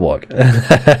 I'm the Borg.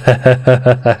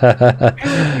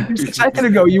 Just a second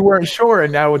ago, you weren't sure,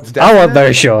 and now it's. I wasn't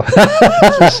very sure.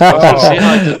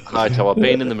 Hightower,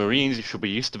 being in the Marines, you should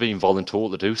be used to being voluntold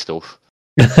to do stuff.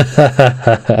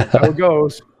 How it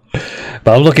goes.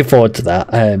 But I'm looking forward to that.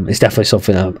 It's definitely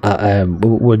something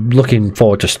we're looking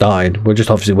forward to starting. We're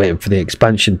just obviously waiting for the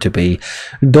expansion to be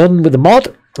done with the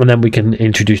mod, and then we can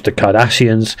introduce the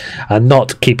Cardassians, and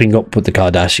not keeping up with the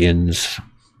Cardassians.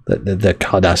 The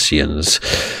Cardassians.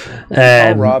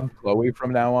 I'll Rob Chloe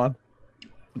from now on.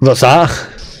 What's that?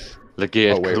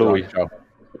 Legate Chloe.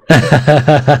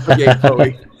 Legate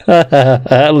Chloe.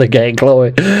 Legate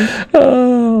Chloe.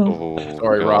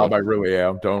 Sorry, God. Rob, I really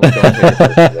am. Don't take it.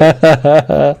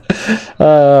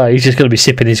 He's just going to be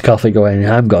sipping his coffee going,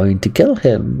 I'm going to kill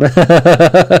him.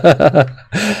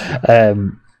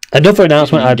 Another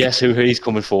announcement. Guess who he's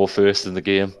coming for first in the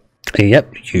game?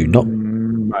 Yep, you know.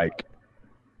 Mike.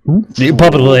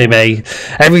 Probably me.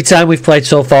 Every time we've played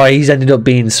so far, he's ended up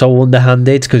being so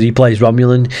underhanded because he plays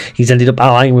Romulan. He's ended up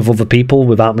allying with other people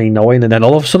without me knowing, and then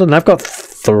all of a sudden I've got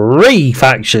 3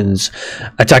 factions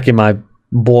attacking my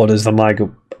borders. I'm like,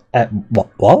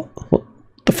 what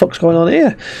the fuck's going on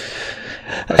here?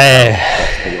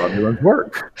 Romulans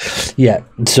work. Yeah,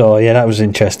 so yeah, that was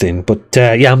interesting. But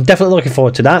yeah, I'm definitely looking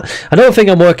forward to that. Another thing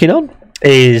I'm working on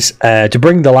is to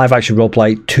bring the live action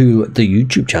roleplay to the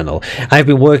YouTube channel. I've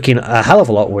been working a hell of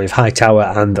a lot with Hightower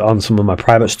and on some of my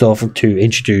private stuff to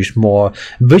introduce more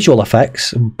visual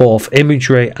effects, both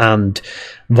imagery and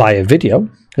via video.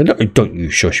 And don't you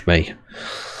shush me.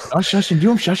 I'm shushing you.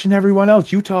 I'm shushing everyone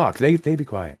else. You talk. They be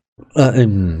quiet.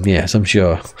 Yes, I'm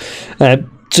sure.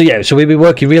 So we've been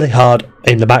working really hard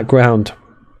in the background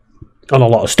on a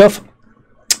lot of stuff.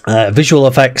 Visual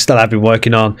effects that I've been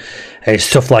working on is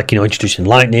stuff like introducing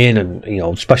lightning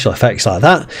and special effects like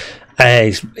that.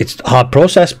 It's a hard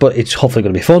process, but it's hopefully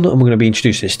going to be fun, and we're going to be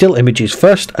introducing still images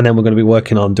first, and then we're going to be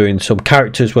working on doing some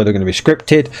characters where they're going to be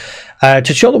scripted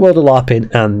to show the world of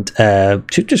LARPing and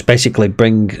to just basically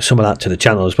bring some of that to the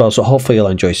channel as well. So hopefully you'll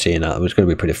enjoy seeing that. It's going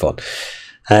to be pretty fun.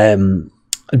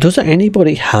 Does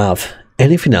anybody have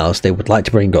anything else they would like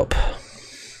to bring up?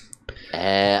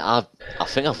 I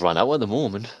think I've run out at the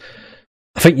moment.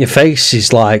 I think your face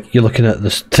is like you're looking at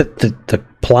the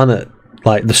planet,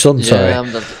 like the sun. Sorry,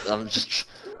 I'm just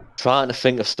trying to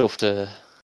think of stuff to.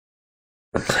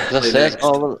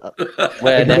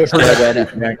 Where next?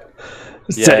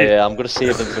 Yeah, I'm going to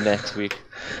save them for next week.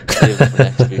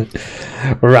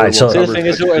 Right. So the thing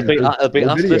is, it'll be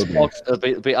after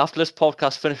this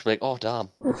podcast finished. Like, oh damn,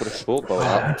 we could have spoke about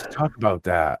that. Let's talk about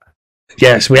that.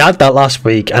 Yes, we had that last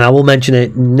week, and I will mention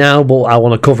it now, but I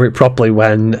want to cover it properly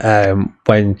when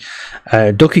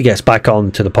Ducky gets back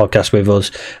on to the podcast with us.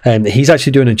 He's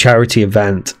actually doing a charity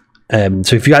event.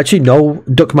 So if you actually know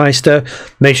Duckmeister,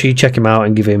 make sure you check him out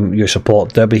and give him your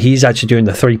support there. But he's actually doing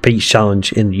the 3 Peach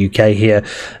Challenge in the UK here.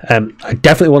 I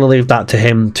definitely want to leave that to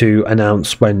him to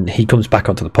announce when he comes back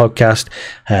onto the podcast,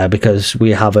 because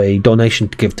we have a donation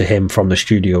to give to him from the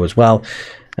studio as well.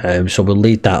 So we'll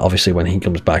lead that obviously when he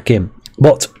comes back in.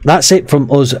 But that's it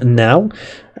from us now.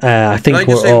 I think can I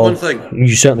just say one thing?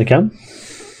 You certainly can. I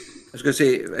was going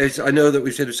to say, I know that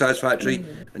we said with Satisfactory,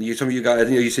 and some of you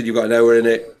guys, you said you've got an hour in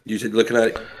it. You said looking at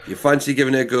it. If you fancy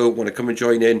giving it a go, want to come and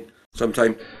join in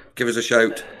sometime, give us a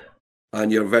shout,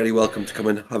 and you're very welcome to come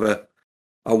and have a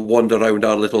wander around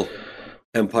our little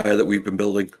empire that we've been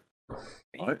building.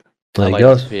 Right. There you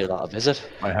go. Pay that a visit.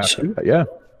 I have to, yeah.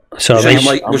 So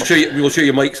we'll show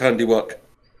you Mike's handiwork.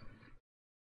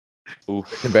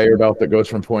 Conveyor belt that goes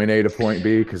from point A to point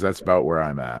B, because that's about where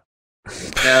I'm at.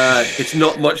 It's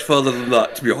not much further than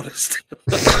that, to be honest.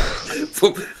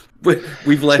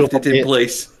 We've left it in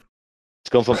place. It's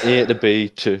gone from A to B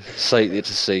to C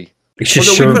to C.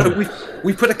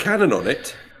 We put a cannon on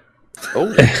it.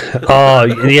 Oh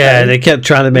yeah, they kept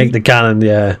trying to make the cannon.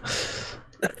 Yeah,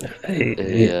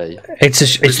 it's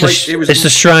the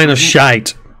shrine of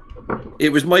shite.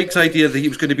 It was Mike's idea that he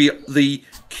was going to be the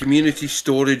community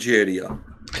storage area.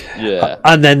 Yeah,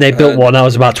 and then they built one that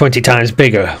was about 20 times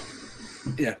bigger.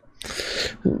 Yeah,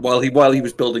 while he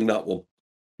was building that one.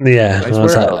 Yeah, in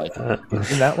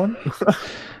that one.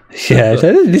 Yeah,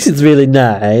 this is really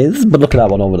nice, but look at that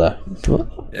one over there.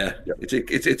 Yeah,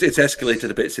 it's escalated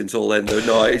a bit since all then, though.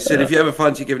 No, I said if you ever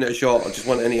fancy giving it a shot, or just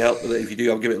want any help with it, if you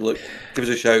do, I'll give it a look. Give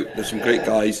us a shout. There's some great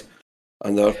guys,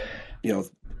 and they're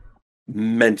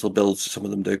mental builds. Some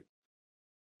of them do.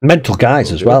 Mental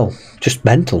guys as well. Just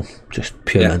mental, just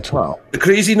pure mental. Wow. The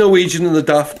crazy Norwegian and the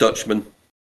daft Dutchman.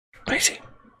 Crazy.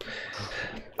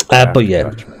 But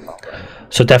yeah.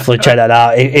 So definitely check that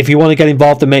out. If you want to get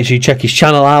involved, then make sure you check his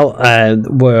channel out,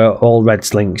 where all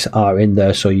Red's links are in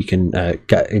there, so you can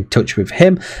get in touch with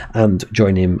him and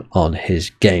join him on his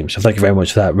game. So thank you very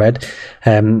much for that, Red.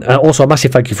 And also a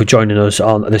massive thank you for joining us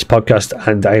on this podcast,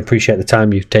 and I appreciate the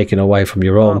time you've taken away from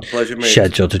your own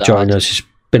schedule to join us. It's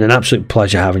been an absolute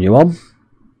pleasure having you on.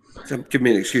 Give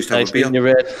me an excuse to have a beer.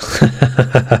 Red.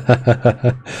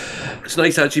 It's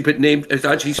nice to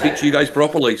actually speak to you guys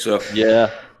properly. So yeah.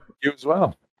 You as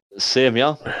well. Same,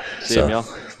 yeah. So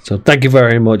thank you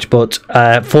very much. But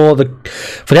for the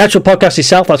actual podcast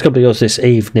itself, that's going to be us this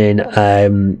evening.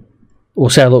 We'll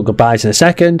say a little goodbyes in a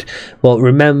second. But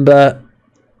remember,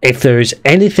 if there's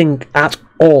anything at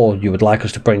all you would like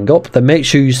us to bring up, then make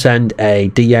sure you send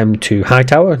a DM to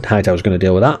Hightower. Hightower's going to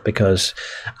deal with that because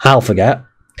I'll forget.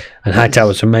 And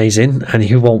Hightower's amazing, and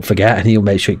he won't forget, and he'll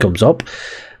make sure it comes up.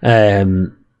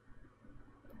 You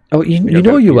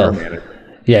know you will.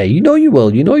 Yeah, you know you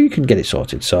will. You know you can get it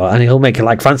sorted. So, and he'll make it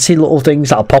like fancy little things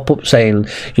that'll pop up saying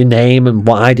your name and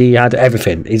what ID you had,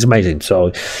 everything. He's amazing.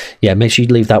 So, yeah, make sure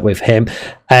you leave that with him.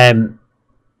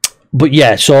 But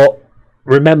yeah, so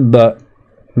remember,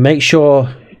 make sure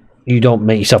you don't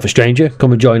make yourself a stranger.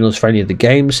 Come and join us for any of the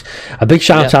games. A big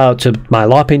shout out to my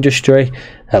LARP industry,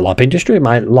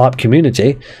 my LARP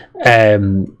community,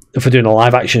 for doing the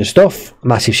live action stuff.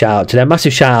 Massive shout out to them.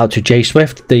 Massive shout out to Jay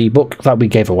Swift, the book that we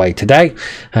gave away today.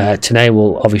 Today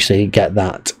we'll obviously get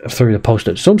that through the post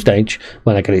at some stage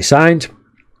when I get it signed.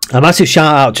 A massive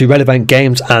shout out to Red Event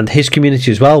Games and his community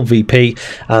as well, VP,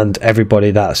 and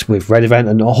everybody that's with Red Event.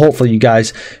 And hopefully you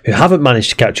guys who haven't managed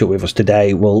to catch up with us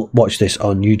today will watch this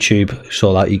on YouTube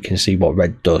so that you can see what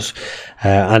Red does.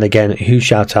 And again, a huge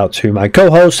shout out to my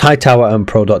co-hosts, Hightower and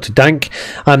Pro Dr. Dank.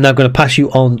 I'm now going to pass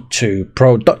you on to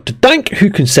Pro Dr. Dank, who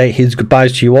can say his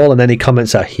goodbyes to you all and any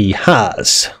comments that he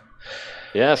has.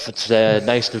 Yeah, it's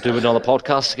nice to do another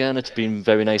podcast again. It's been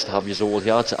very nice to have you all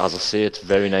here. As I say, it's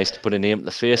very nice to put a name to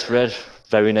the face, Red.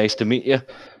 Very nice to meet you.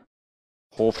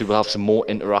 Hopefully we'll have some more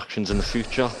interactions in the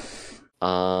future.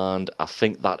 And I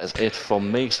think that is it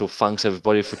from me. So thanks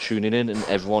everybody for tuning in and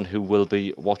everyone who will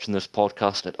be watching this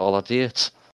podcast at all our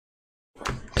dates.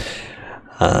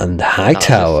 And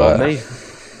Hightower.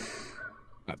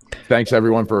 Thanks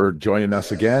everyone for joining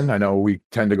us again. I know we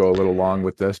tend to go a little long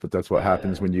with this, but that's what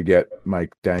happens when you get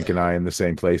Mike, Dank, and I in the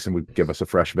same place and we give us a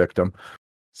fresh victim.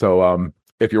 So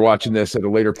if you're watching this at a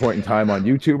later point in time on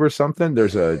YouTube or something,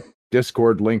 there's a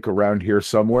Discord link around here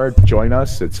somewhere. Join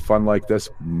us. It's fun like this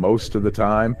most of the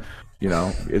time. You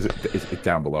know, is it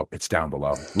down below? It's down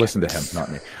below. Listen to him, not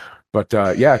me. But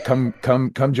yeah, come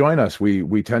join us.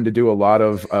 We tend to do a lot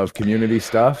of community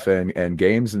stuff and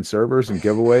games and servers and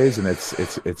giveaways, and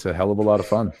it's a hell of a lot of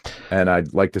fun. And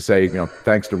I'd like to say,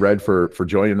 thanks to Red for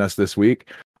joining us this week.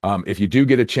 If you do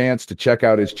get a chance to check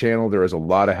out his channel, there is a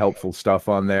lot of helpful stuff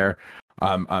on there.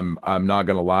 I'm not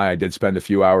gonna lie, I did spend a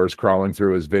few hours crawling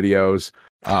through his videos.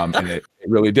 And it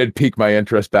really did pique my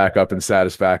interest back up in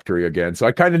Satisfactory again. So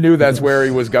I kind of knew that's where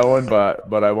he was going,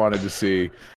 but I wanted to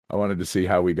see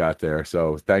how we got there.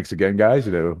 So thanks again, guys.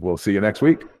 We'll see you next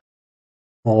week.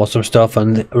 Awesome stuff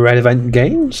on Red Event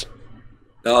Games.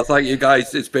 No, thank you,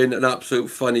 guys. It's been an absolute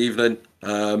fun evening.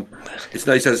 It's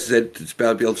nice, as I said, to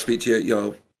be able to speak to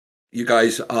you. You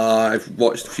guys I've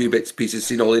watched a few bits and pieces,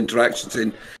 seen all the interactions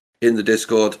in the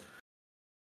Discord.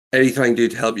 Anything I can do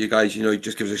to help you guys,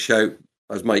 just give us a shout.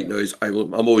 As Mike knows,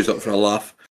 I'm always up for a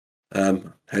laugh.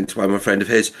 Hence why I'm a friend of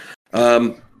his.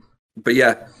 But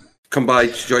yeah, come by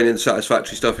to join in the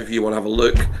Satisfactory stuff if you want to have a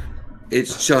look.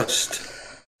 It's just,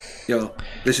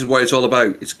 this is what it's all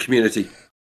about. It's community.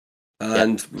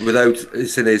 And without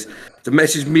the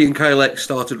message me and Kyle X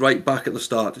started right back at the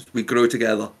start. We grow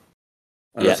together.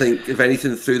 And I think, if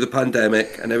anything, through the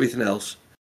pandemic and everything else,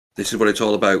 this is what it's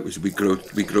all about, is we grow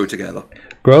together.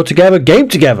 Grow together, game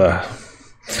together.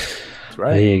 That's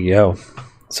right. There you go.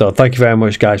 So thank you very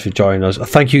much, guys, for joining us.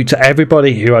 Thank you to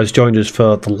everybody who has joined us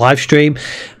for the live stream,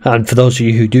 and for those of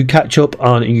you who do catch up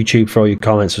on YouTube, for all your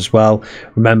comments as well.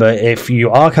 Remember, if you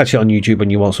are catching on YouTube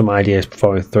and you want some ideas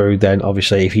flowing through, then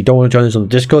obviously if you don't want to join us on the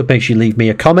Discord, make sure you leave me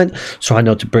a comment so I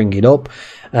know to bring it up,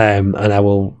 and I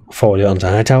will forward it on to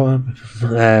Hightower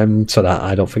so that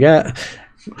I don't forget.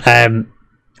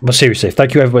 But seriously,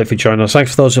 thank you everybody for joining us.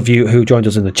 Thanks for those of you who joined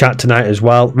us in the chat tonight as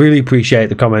well. Really appreciate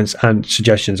the comments and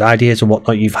suggestions, ideas and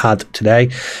whatnot you've had today.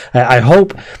 I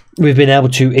hope we've been able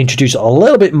to introduce a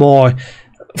little bit more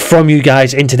from you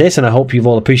guys into this, and I hope you've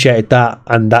all appreciated that,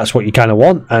 and that's what you kind of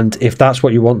want. And if that's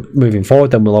what you want moving forward,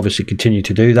 then we'll obviously continue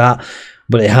to do that.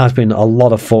 But it has been a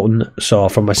lot of fun. So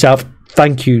from myself,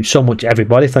 thank you so much,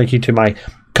 everybody. Thank you to my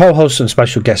co-hosts and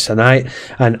special guests tonight,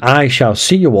 and I shall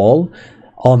see you all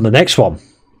on the next one.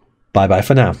 Bye-bye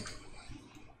for now.